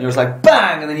the other, and you're just like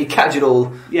bang, and then you catch it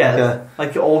all. Yeah,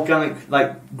 like organic,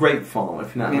 like grape farm,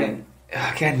 if you know what I mean.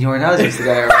 Again, your analogies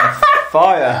today are on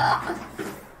fire.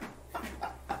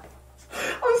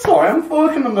 I'm sorry, I'm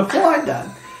working on the fly,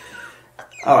 Dan.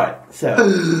 Alright, so.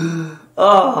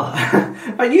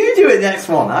 But you do it next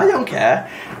one, I don't care.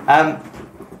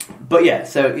 But yeah,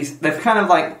 so they've kind of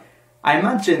like, I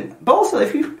imagine, but also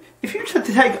if you tried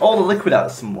to take all the liquid out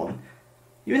of someone,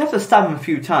 you would have to stab him a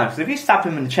few times. So if you stabbed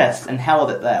him in the chest and held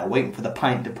it there, waiting for the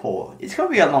pint to pour, it's going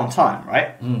to be a long time,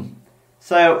 right? Mm.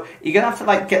 So you're gonna have to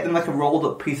like get them like a rolled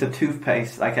up piece of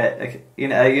toothpaste,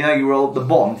 you roll up the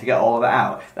bottom to get all of it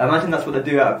out. I imagine that's what they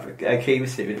do out of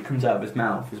Kvasir, and it comes out of his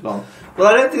mouth as well. Well,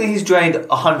 I don't think he's drained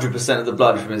 100% of the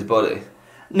blood from his body.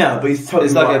 No, but he's totally.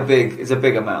 It's like it's a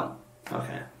big amount.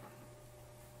 Okay.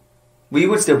 Well, you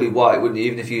would still be white, wouldn't you?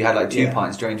 Even if you had like 2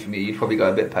 pints drained from you, you'd probably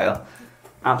go a bit pale.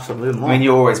 Absolutely. I mean,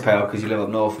 you're always pale because you live up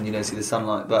north and you don't see the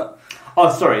sunlight. But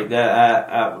sorry.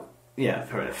 Yeah,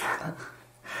 fair enough.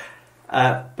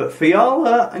 But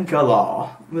Fiala and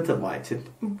Galar were delighted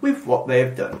with what they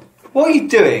have done. What are you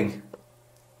doing?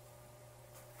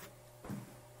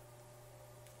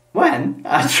 When,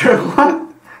 after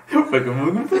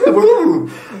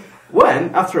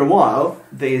a while,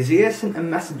 the Aesir sent a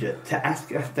messenger to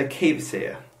ask after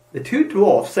Kvasir. The two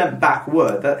dwarfs sent back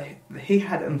word that he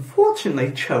had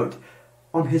unfortunately choked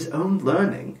on his own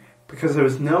learning, because there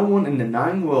was no one in the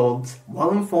 9 worlds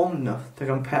well informed enough to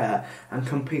compare and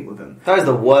compete with him. That is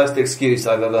the worst excuse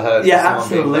I've ever heard. Yeah, for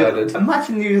someone being absolutely. murdered.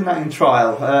 Imagine using that in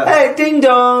trial. Hey, ding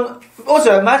dong!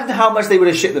 Also, imagine how much they would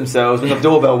have shit themselves when the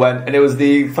doorbell went and it was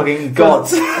the fucking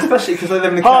gods. Especially because they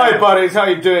live in a Hi, buddies, how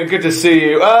you doing? Good to see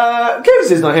you.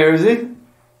 Kvasir's not here, is he?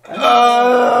 He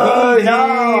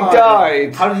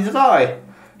died. How did he die?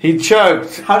 He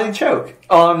choked. How did he choke?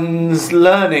 On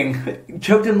learning.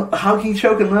 Choked in, how can you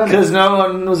choke and learn? Because no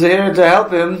one was here to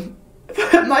help him.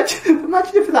 Imagine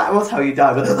if that was how you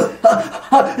died.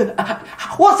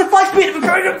 What's the flash speed of a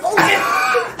current of bullshit?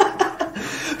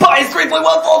 But it's 3.14.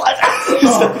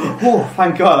 Oh,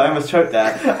 thank God, I almost choked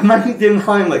there. Imagine doing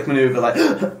Heimlich maneuver,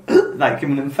 like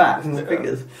giving them facts and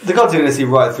figures. The gods are going to see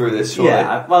right through this, surely.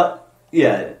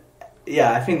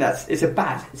 Yeah, I think it's a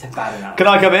bad analogy. Can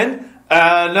I come in?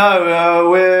 No,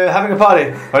 we're having a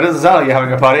party. Well, it doesn't sound like you're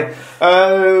having a party.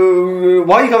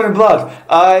 Why are you covered in blood?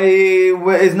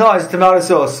 It's nice, tomato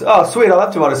sauce. Oh, sweet, I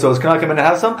love tomato sauce. Can I come in and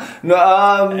have some?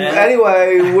 No,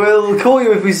 anyway, we'll call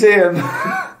you if we see him.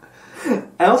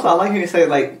 And also, I like how you say,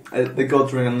 the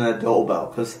gods ring on the doorbell,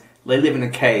 because they live in a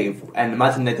cave, and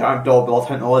imagine they don't have doorbell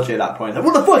technology at that point. Like,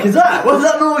 what the fuck is that? What's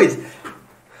that noise?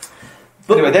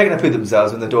 But anyway, they're going to poo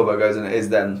themselves when the doorbell goes and it is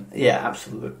them. Yeah,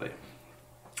 absolutely.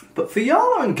 But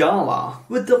Fiala and Galar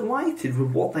were delighted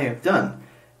with what they have done.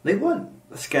 They weren't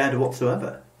scared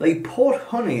whatsoever. They poured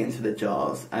honey into the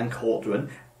jars and cauldron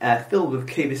filled with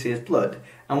Kvasir's blood,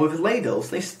 and with ladles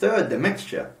they stirred the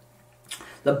mixture.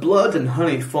 The blood and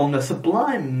honey formed a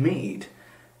sublime mead.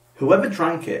 Whoever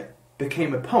drank it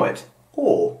became a poet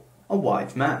or a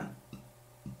wise man.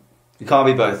 You can't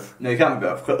be both. No, you can't be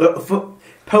both.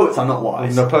 Poets are not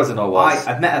wise. No, poets are not wise.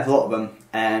 I've met a lot of them,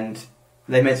 and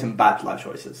they made some bad life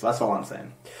choices. So that's all I'm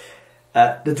saying.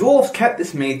 The dwarves kept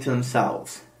this mead to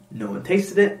themselves. No one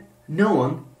tasted it. No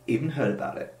one even heard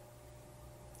about it.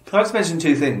 Can I just mention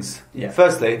 2 things? Yeah.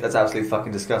 Firstly, that's absolutely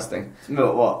fucking disgusting.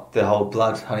 What? The whole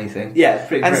blood honey thing. Yeah, it's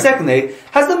pretty And grim. secondly,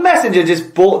 has the messenger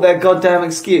just bought their goddamn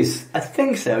excuse? I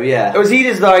think so, yeah. Or is he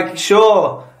just like,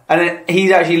 sure, and then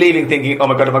he's actually leaving thinking, oh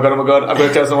my god, I'm going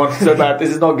to tell someone so bad, this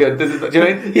is not good. Do you know what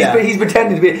I mean? Yeah. He's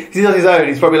pretending to be, he's on his own,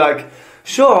 he's probably like,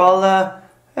 sure, I'll,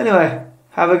 anyway,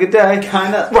 have a good day.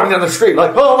 Kinda. Running down the street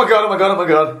like, oh my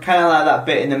god. Kind of like that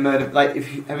bit in the murder. Like,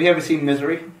 have you ever seen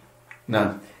Misery?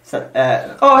 No. So,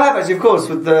 I have actually, of course,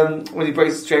 with when he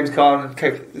breaks James Caan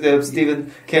and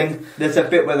Stephen King. There's a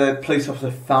bit where the police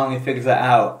officer finally figures it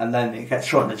out, and then he gets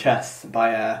shot in the chest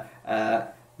by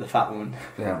the fat woman.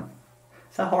 Yeah.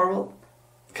 Is that horrible?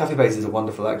 Kathy Bates is a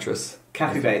wonderful actress.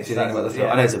 Kathy Bates. If you don't know about the film.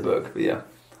 Yeah. I know it's a book, but yeah.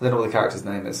 I don't know what the character's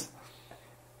name is.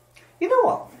 You know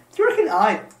what? Do you reckon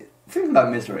think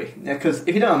about Misery? Because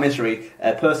if you don't know Misery,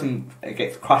 a person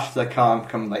gets crashed to their car and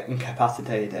becomes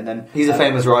incapacitated, and then He's a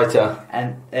famous writer.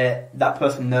 and that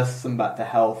person nurses them back to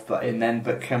health, and then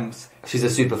becomes. She's a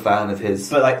super fan of his.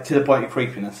 But to the point of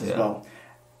creepiness as well.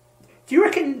 Do you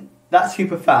reckon that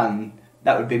super fan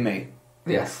that would be me?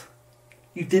 Yes.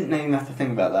 You didn't even have to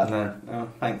think about that. No. Oh,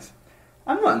 thanks.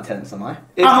 I'm not intense, am I?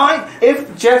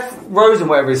 If Jeff Rosen,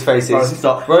 whatever his face is,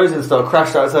 Rosenstock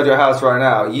crashed outside your house right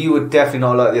now, you would definitely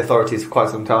not alert the authorities for quite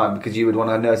some time because you would want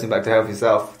to nurse him back to health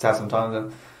yourself to have some time with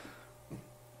him.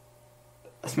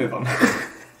 Let's move on.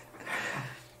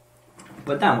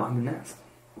 But damn, what happened next?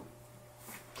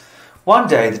 One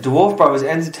day, the dwarf brothers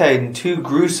entertained two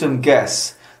gruesome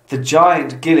guests, the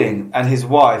giant Gilling and his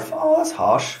wife. Oh, that's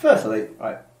harsh. Firstly,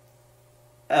 right.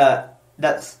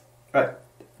 That's right.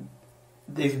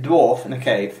 There's a dwarf in a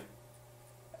cave,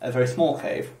 a very small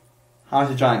cave. How's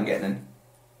the giant getting in?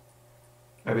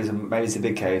 Maybe it's a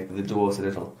big cave, but the dwarf's a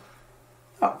little.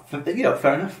 Oh,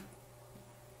 fair enough.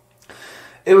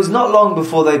 It was not long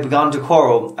before they began to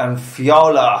quarrel, and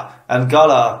Fiola and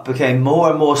Gullah became more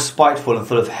and more spiteful and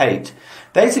full of hate.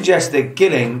 They suggested that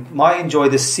Gilling might enjoy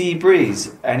the sea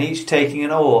breeze, and each taking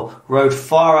an oar, rowed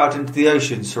far out into the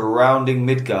ocean surrounding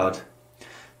Midgard.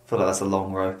 I feel like that's a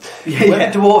long row. When the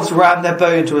dwarfs rammed their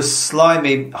bow into a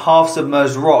slimy,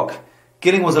 half-submerged rock,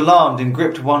 Gilling was alarmed and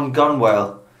gripped one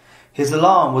gunwale. His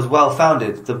alarm was well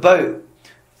founded. The boat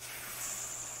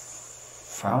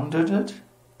foundered?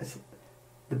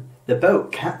 The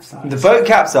boat capsized. The boat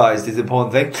capsized is the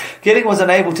important thing. Gilling was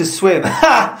unable to swim.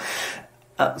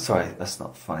 Sorry, that's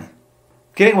not funny.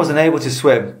 Gilling was unable to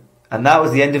swim, and that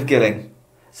was the end of Gilling.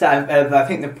 So I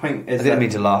think the point is. I didn't mean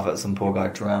to laugh at some poor guy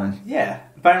drowning. Yeah,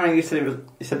 apparently you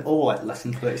said all like less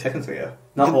than 30 seconds ago.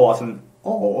 Not all, as in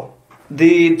all.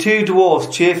 The two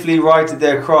dwarfs cheerfully righted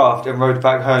their craft and rowed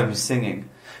back home singing.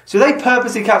 So they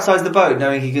purposely capsized the boat,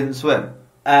 knowing he couldn't swim.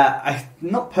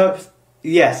 Not purpose.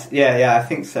 Yes, yeah, I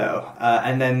think so.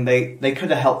 And then they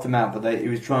could have helped him out, but he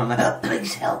was trying like, oh,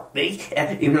 please help me.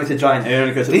 Even though it's a giant, it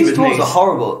only goes up to his dwarves knees. are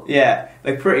horrible. Yeah,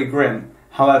 they're pretty grim.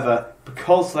 However,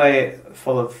 because they're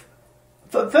full of...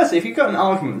 Firstly, if you've got an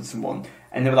argument with someone,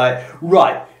 and they're like,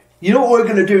 right, you know what we're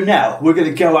going to do now? We're going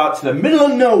to go out to the middle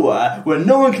of nowhere, where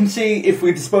no one can see if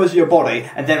we dispose of your body,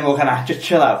 and then we'll kind of just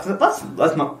chill out. That's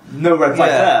not... No red flag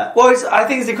there. Well, I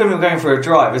think it's the equivalent of going for a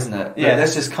drive, isn't it? Yeah.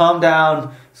 Let's just calm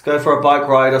down... Let's go for a bike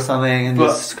ride or something and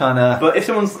just kind of... But if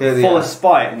someone's full of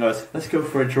spite and goes, let's go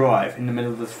for a drive in the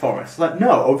middle of this forest, like,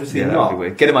 no, obviously not. That'd be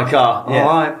weird. Get in my car. Yeah.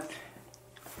 Alright.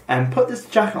 And put this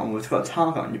jacket on where it's got a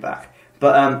target on your back.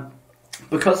 But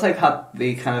because they've had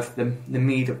the kind of the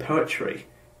mead of poetry,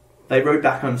 they rode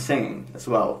back home singing as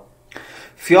well.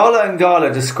 Fiola and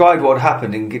Gala described what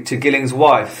happened to Gilling's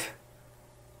wife.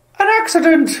 An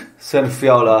accident, said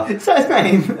Fiola. Is that his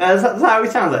name? Is that how he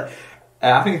sounds like?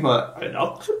 I think it's more like, an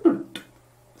accident.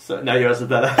 So, no, yours is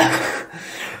better.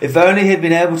 If only he'd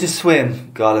been able to swim,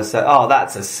 Gala said. Oh,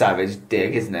 that's a savage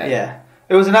dig, isn't it? Yeah.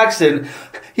 It was an accident.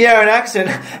 Yeah, an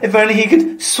accident. If only he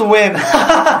could swim.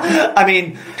 I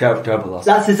mean, terrible loss.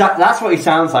 That's what he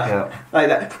sounds like. Yeah. Like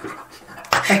that.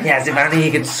 Yes, if only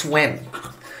he could swim.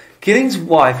 Gilling's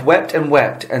wife wept and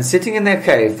wept, and sitting in their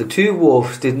cave, the two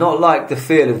dwarfs did not like the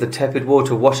feel of the tepid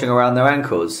water washing around their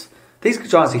ankles. These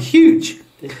giants are huge.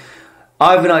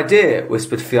 I have an idea,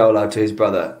 whispered Fiola to his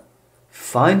brother.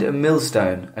 Find a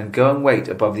millstone and go and wait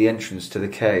above the entrance to the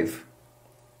cave.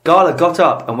 Gala got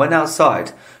up and went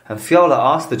outside, and Fiola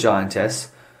asked the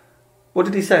giantess, what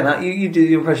did he say, Matt? You do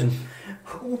the impression.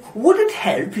 Would it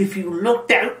help if you looked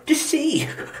out to sea?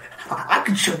 I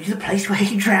could show you the place where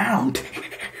he drowned.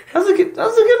 That's a good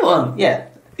one. Yeah.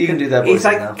 You can do that voice It's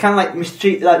like now. kind of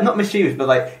like not mischievous, but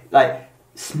like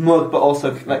smug, but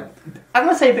also like I'm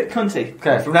gonna say a bit cunty.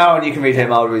 Okay, from now on you can read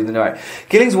him, I'll read the narrate.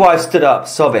 Gilling's wife stood up,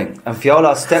 sobbing, and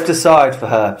Fiola stepped aside for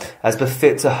her, as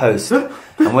befits a host.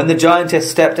 And when the giantess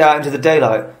stepped out into the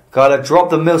daylight, Gala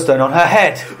dropped the millstone on her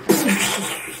head.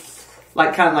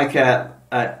 Like kind of like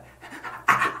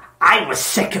I was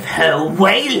sick of her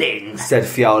wailing, said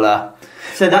Fiola.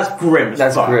 So that's grim.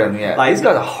 That's grim, yeah. Like, these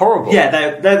guys are horrible.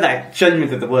 Yeah, they're like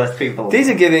genuinely the worst people. These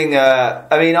are giving.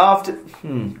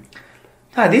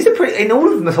 No, these are pretty. In all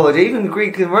of mythology, even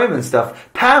Greek and Roman stuff,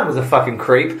 Pan was a fucking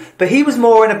creep, but he was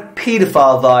more in a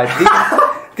paedophile vibe.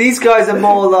 These guys are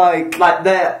more like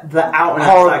they're out and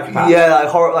horror, out psychopaths. yeah, like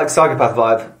horror, like psychopath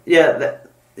vibe. Yeah,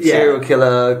 Serial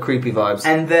killer, creepy vibes.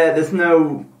 And there's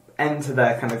no end to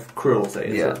their kind of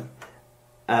cruelty. Yeah.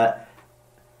 So,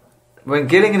 when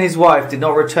Gilling and his wife did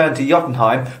not return to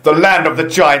Jotunheim, the land of the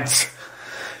giants.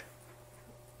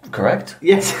 Correct.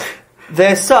 Yes.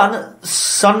 Their Suttung.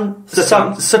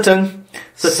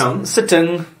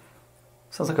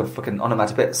 Sounds like a fucking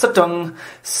onomatopoeia. Suttung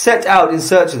set out in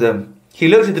search of them. He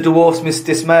looked at the dwarf's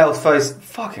dismayed face.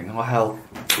 Fucking hell.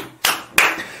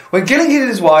 When Gilling and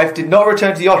his wife did not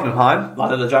return to Jotunheim,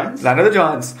 Land of the Giants. land of the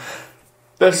giants,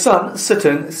 their son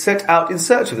Suttung set out in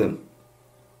search of them.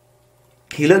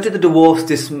 He looked at the dwarfs'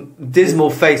 dismal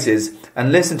faces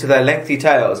and listened to their lengthy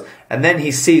tales, and then he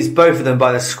seized both of them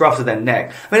by the scruffs of their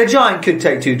neck. I mean, a giant could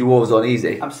take 2 dwarves on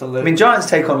easy. Absolutely. I mean, giants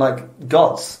take on, like,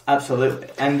 gods. Absolutely.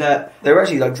 And they're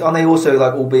actually, like, aren't they also,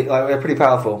 like, they're pretty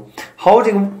powerful.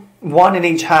 Holding one in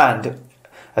each hand,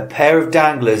 a pair of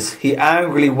danglers, he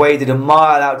angrily waded a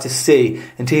mile out to sea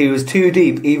until he was too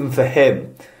deep even for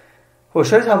him. Well, it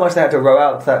shows how much they had to row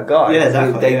out to that guy. yeah,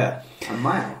 exactly. A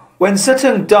mile. When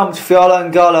Sutton dumped Fiala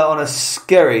and Gala on a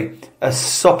skerry, a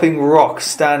sopping rock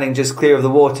standing just clear of the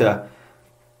water.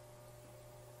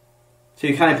 So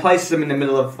you kind of place them in the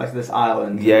middle of like this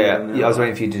island. Yeah, I was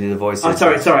waiting for you to do the voices. Oh,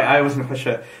 sorry, I wasn't quite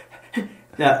sure.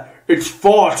 Yeah, it's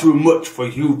far too much for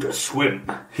you to swim,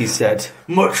 he said.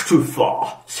 Much too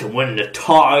far. So when the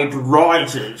tide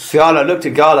rises... Fiala looked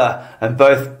at Gala and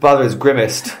both brothers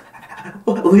grimaced.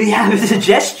 We have a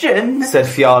suggestion, said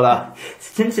Fiala.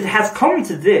 Since it has come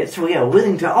to this, we are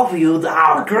willing to offer you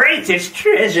our greatest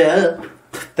treasure.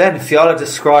 Then Fiala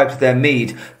described their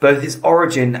mead, both its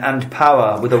origin and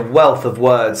power, with a wealth of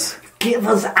words. Give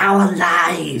us our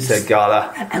lives, said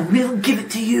Gala. and we'll give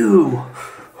it to you.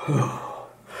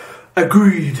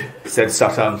 Agreed, said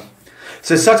Sutton.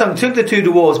 So Sutton took the 2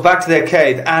 dwarves back to their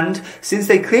cave, and, since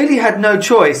they clearly had no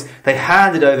choice, they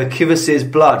handed over Kvasir's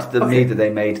blood, the mead that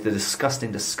they made, the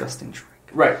disgusting, disgusting drink.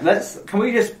 Right,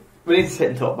 we need to sit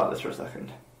and talk about this for a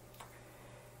second.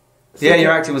 So, yeah,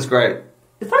 your acting was great.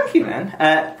 Thank you,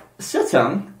 man.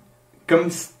 Sutton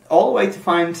comes all the way to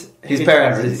find his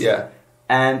parents. Yeah.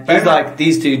 And he's like,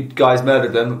 these 2 guys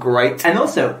murdered them, great. And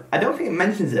also, I don't think it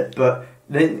mentions it, but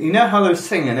you know how they were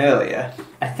singing earlier?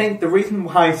 I think the reason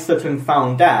why Sutton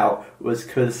found out was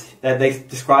because they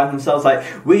described themselves like,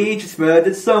 we just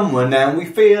murdered someone and we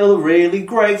feel really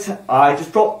great. I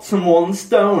just dropped someone's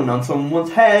stone on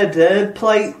someone's head,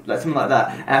 plate, something like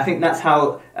that. And I think that's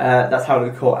how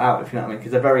they caught out, if you know what I mean,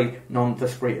 because they're very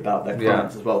non-discreet about their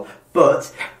crimes as well. But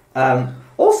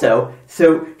also,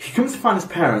 so he comes to find his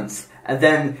parents, and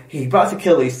then he's about to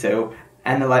kill these 2,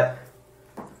 and they're like,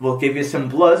 we'll give you some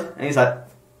blood. And he's like,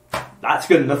 that's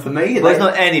good enough for me. Well, there's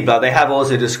not any blood. They have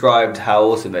also described how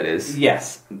awesome it is.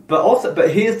 Yes. But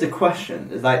here's the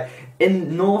question. Is like,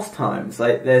 in Norse times,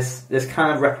 like, there's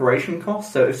kind of reparation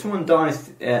costs. So if someone dies,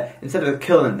 instead of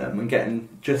killing them and getting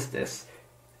justice,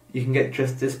 you can get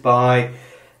justice by,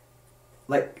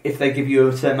 like, if they give you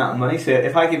a certain amount of money. So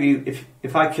if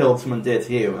I killed someone dear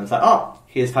to you, and it's like, oh,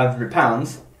 here's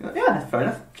 £500, you're like, yeah, fair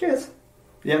enough. Cheers.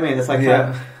 You know what I mean? It's like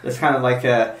it's kind of like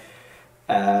a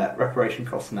reparation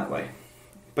cost in that way.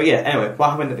 But yeah, anyway,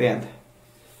 what happened at the end?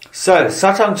 So,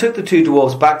 Sutton took the 2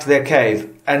 dwarves back to their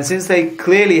cave, and since they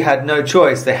clearly had no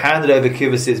choice, they handed over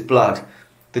Kvasir's blood.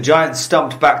 The giant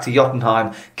stumped back to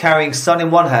Jotunheim, carrying Sun in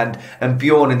one hand and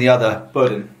Bjorn in the other.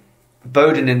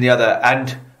 Bodin in the other,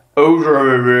 and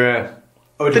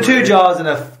the 2 jars and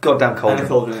a goddamn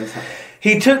cauldron.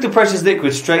 He took the precious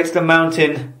liquid straight to the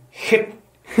mountain Hindenburg,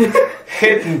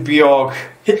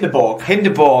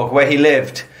 where he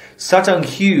lived. Sutton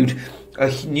hewed a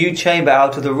new chamber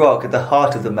out of the rock at the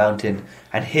heart of the mountain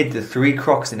and hid the 3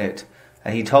 crocks in it.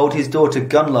 And he told his daughter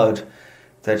Gunlod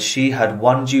that she had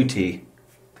one duty.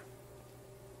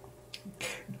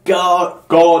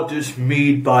 Guard this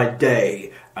mead by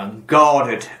day and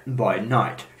guard it by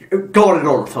night. Guard it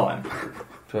all the time.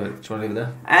 Do you want to leave it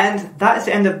there? And that is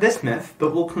the end of this myth,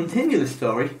 but we'll continue the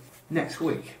story next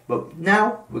week. But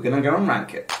now we're going to go and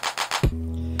rank it.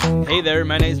 Hey there,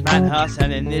 my name's Matt Huss,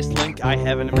 and in this link I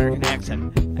have an American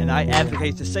accent, and I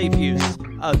advocate the safe use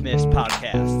of missed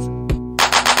podcasts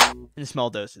in small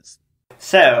doses.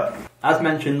 So, as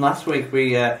mentioned last week,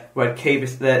 we had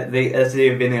the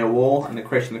Aesir Vanir War and the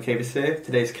creation of Kvasir.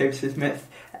 Today's Kvasir's myth,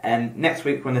 and next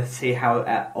week we're going to see how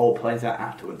it all plays out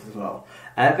afterwards as well.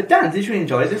 But Dan, did you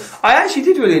enjoy this? I actually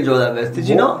did really enjoy that myth. Did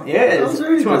you not? Yeah, it was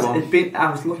really good.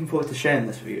 I was looking forward to sharing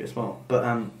this with you as well.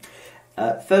 But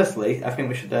firstly, I think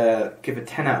we should give a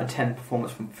 10 out of 10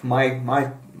 performance for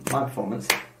my performance.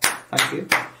 Thank you.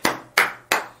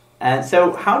 And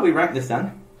so, how do we rank this,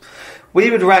 Dan? We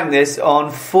would rank this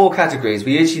on 4 categories.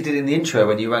 We usually did it in the intro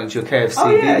when you ranked your KFC. Oh,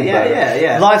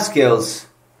 yeah. Life skills,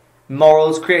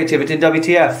 morals, creativity, and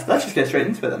WTF. Let's just get straight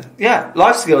into it then. Yeah,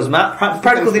 life skills, Matt.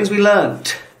 Practical things we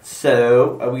learnt.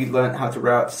 So, we learnt how to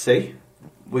row out to sea.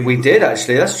 We did,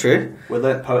 actually, that's true. We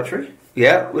learnt poetry.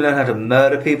 Yeah, we learned how to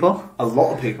murder people. A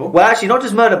lot of people. Well, actually, not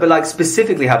just murder, but like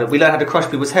specifically how to... We learned how to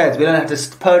crush people's heads. We learned how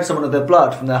to purge someone of their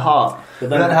blood from their heart. We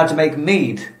learned how to make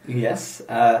mead. Yes.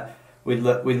 We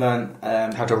learn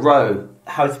How to row.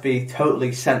 how to be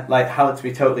totally how to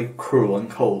be totally cruel and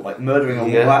cold, like murdering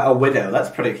a widow. That's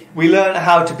pretty. We learn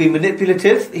how to be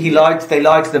manipulative. They lied to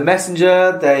the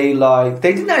messenger. They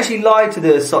didn't actually lie to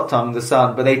the Sottung, the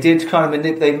son, but they did kind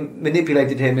of they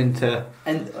manipulated him into.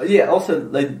 And also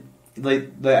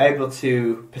they're able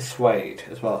to persuade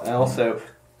as well, and also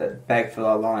beg for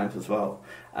their lives as well.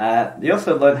 You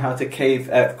also learn how to create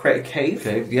a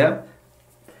cave. Yeah.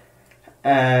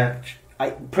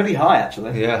 Pretty high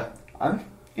actually. Yeah.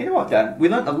 You know what, Dan? We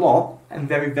learnt a lot and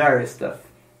very various stuff.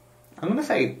 I'm going to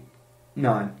say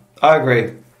 9. I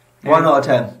agree. Why not a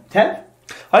 10? 10?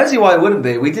 I don't see why it wouldn't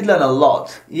be. We did learn a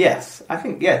lot. Yes, I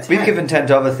think 10. We've given 10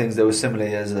 to other things that were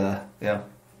similarly as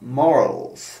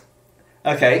Morals.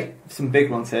 Okay, some big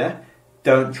ones here.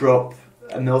 Don't drop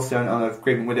a millstone on a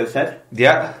grieving widow's head.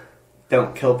 Yeah.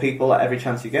 Don't kill people at every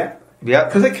chance you get. Yeah.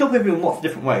 Because they kill people in lots of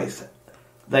different ways.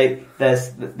 They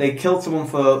killed someone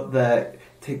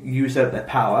to use out their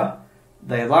power.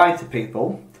 They lied to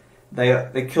people.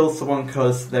 They killed someone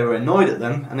because they were annoyed at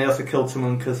them, and they also killed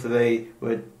someone because they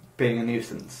were being a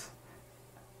nuisance.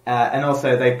 And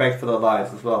also they begged for their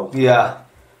lives as well. Yeah.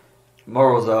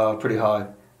 Morals are pretty high.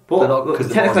 But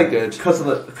because technically, good. because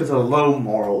of the low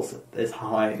morals is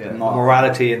high. Yeah. Not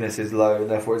Morality in this is low, and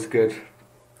therefore it's good.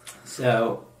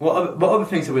 So, what other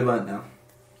things have we learnt now?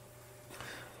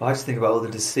 I just think about all the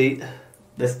deceit.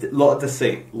 There's a lot of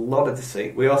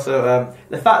deceit. We also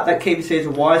the fact that KBC is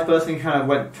a wise person, kind of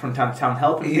went from town to town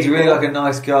helping. He's people. really like a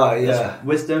nice guy. Yeah. There's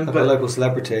wisdom, like but a local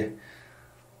celebrity.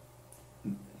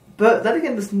 But then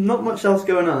again, there's not much else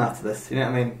going on after this. You know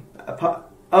what I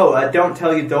mean? Don't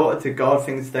tell your daughter to guard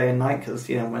things day and night because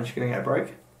when she's going to get a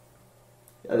break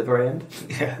at the very end.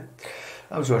 Yeah,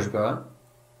 I'm sure she'll go out.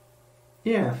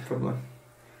 Yeah, probably.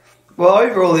 Well,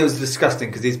 overall, it was disgusting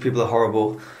because these people are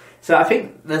horrible. So I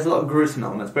think there's a lot of gruesome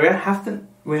elements, but we have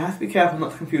to be careful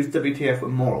not to confuse WTF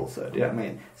with morals. So do you know what I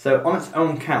mean? So on its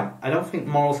own count, I don't think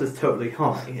morals is totally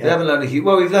high. Yeah? We haven't learned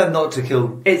we've learned not to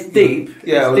kill. It's deep.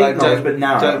 Yeah, it's deep knowledge, but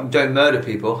narrow. Don't murder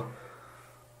people.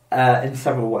 In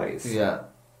several ways. Yeah.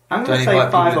 I'm going to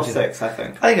say 5 or 6. I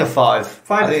think. I think a 5.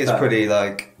 5. I think it's pretty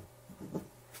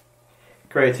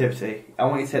creativity. I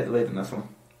want you to take the lead on this one.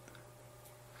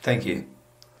 Thank you.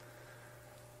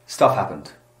 Stuff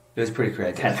happened. It was pretty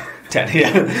creative. 10.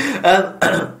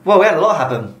 Yeah. Well, we had a lot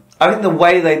happen. I think the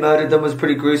way they murdered them was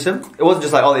pretty gruesome. It wasn't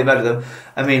just they murdered them.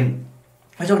 I mean,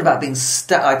 we're talking about being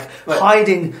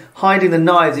hiding the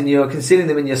knives concealing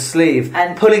them in your sleeve,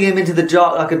 and pulling him into the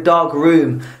dark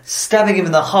room, stabbing him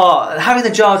in the heart, and having the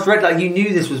jars red you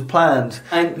knew this was planned.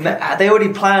 And they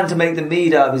already planned to make the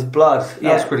mead out of his blood.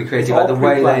 That was pretty creative.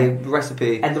 The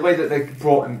recipe and the way that they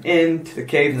brought him in to the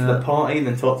cave to the party, and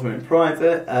then talked to him in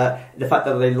private. The fact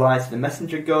that they lied to the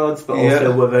messenger gods, but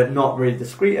also were not really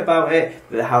discreet about it.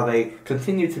 How they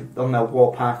continued on their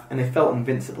warpath, and they felt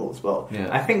invincible as well. Yeah.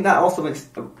 I think that also makes.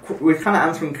 We're kind of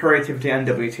answering creativity and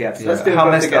WTF. So let's do how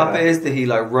messed together. up it is that he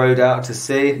rowed out to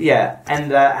sea. Yeah,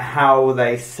 and how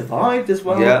they survived as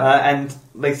well. Yeah. And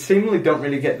they seemingly don't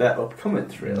really get their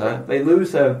upcomings. Really, No. they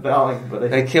lose their darling, but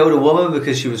they killed a woman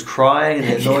because she was crying and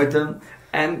it annoyed them.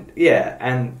 And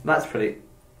that's pretty.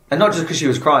 And not just because she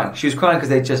was crying. She was crying because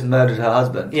they just murdered her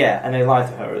husband. Yeah, and they lied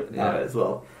to her as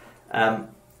well.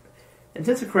 In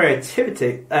terms of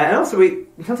creativity, and also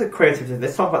in terms of creativity,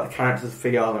 let's talk about the characters for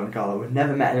Yarla and Gala. We've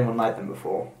never met anyone like them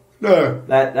before. No.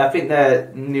 I think they're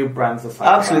new brands of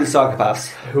psychopaths. Absolute psychopaths.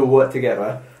 Who work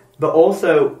together. But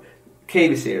also,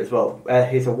 Kvasir as well.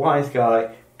 He's a wise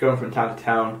guy, going from town to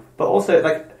town. But also,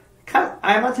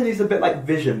 I imagine he's a bit like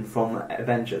Vision from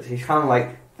Avengers. He's kind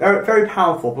of very, very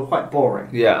powerful, but quite boring.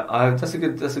 Yeah, that's a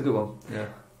good one. Yeah.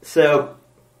 So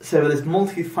there's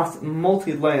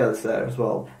multi-layers there as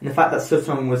well. And the fact that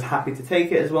Sutton was happy to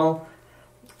take it as well.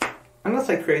 I'm going to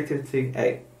say creativity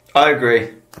 8. I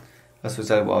agree. That's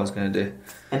what I was going to do.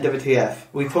 And WTF.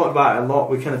 We talked about it a lot.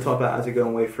 We kind of talked about it as we go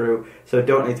way through. So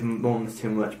don't need to mourn this too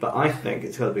much. But I think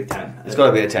it's got to be 10. It's got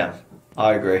to be a 10.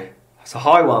 I agree. It's a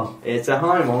high one. It's a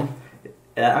high one.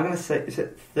 I'm going to say, is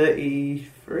it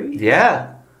 33?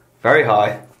 Yeah. Very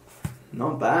high.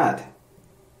 Not bad.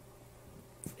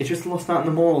 It just lost out on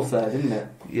the morals there, didn't it?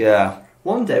 Yeah.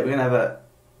 One day we're going to have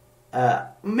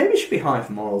maybe it should be high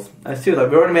for morals. Let's do that.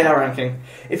 We've already made our ranking.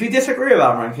 If you disagree with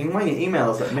our ranking, why don't you email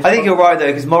us at I think you're right though,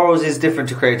 because morals is different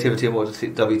to creativity and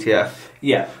WTF.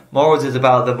 Yeah. Morals is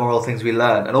about the moral things we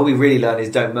learn, and all we really learn is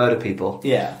don't murder people.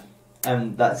 Yeah.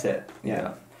 And that's it.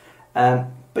 Yeah.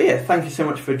 But yeah, thank you so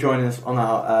much for joining us on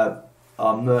our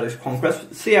Murder's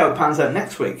Conquest. See how it pans out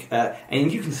next week.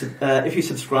 And you can, if you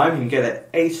subscribe, you can get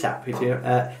it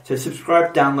ASAP. So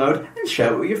subscribe, download, and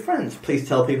share it with your friends. Please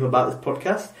tell people about this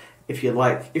podcast. if you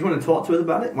want to talk to us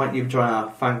about it, why don't you join our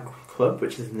fan club,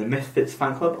 which is the Misfits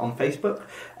fan club on Facebook.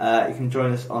 You can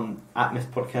join us on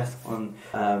 @MistPodcast on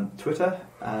Twitter,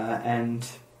 and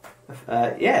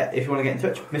if you want to get in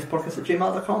touch,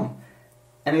 misspodcast@gmail.com.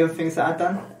 Any other things to add,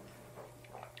 Dan?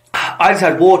 I just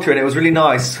had water and it was really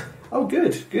nice. Oh,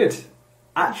 good.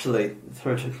 Actually,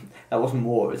 that wasn't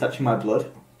water. It's actually my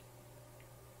blood.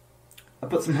 I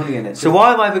put some honey in it. So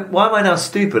why am I now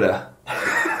stupider?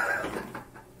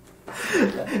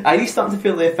 Are you starting to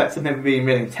feel the effects of maybe being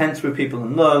really intense with people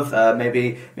in love?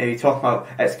 Maybe talk about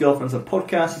ex-girlfriends on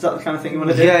podcasts? Is that the kind of thing you want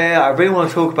to do? Yeah, I really want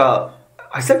to talk about...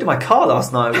 I slept in my car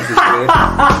last night, which is weird.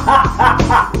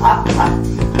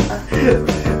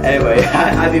 Anyway,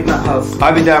 I've been Matt House.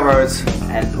 I've been Dan Rhodes.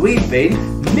 And we've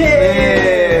been...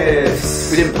 Myths!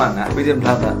 We didn't plan that.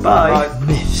 Bye.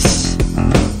 Myths.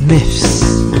 Myths.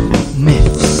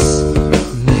 Myths.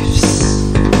 Myths.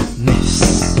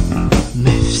 Myths.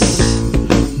 Myths.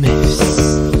 Myths.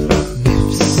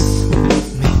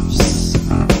 Myths.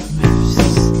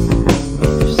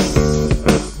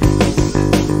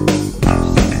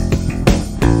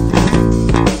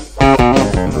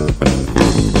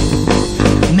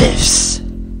 Myths.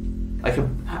 Like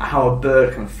how a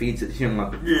bird kind of feeds its young,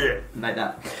 like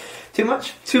that. Too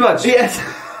much? Too much. Yes.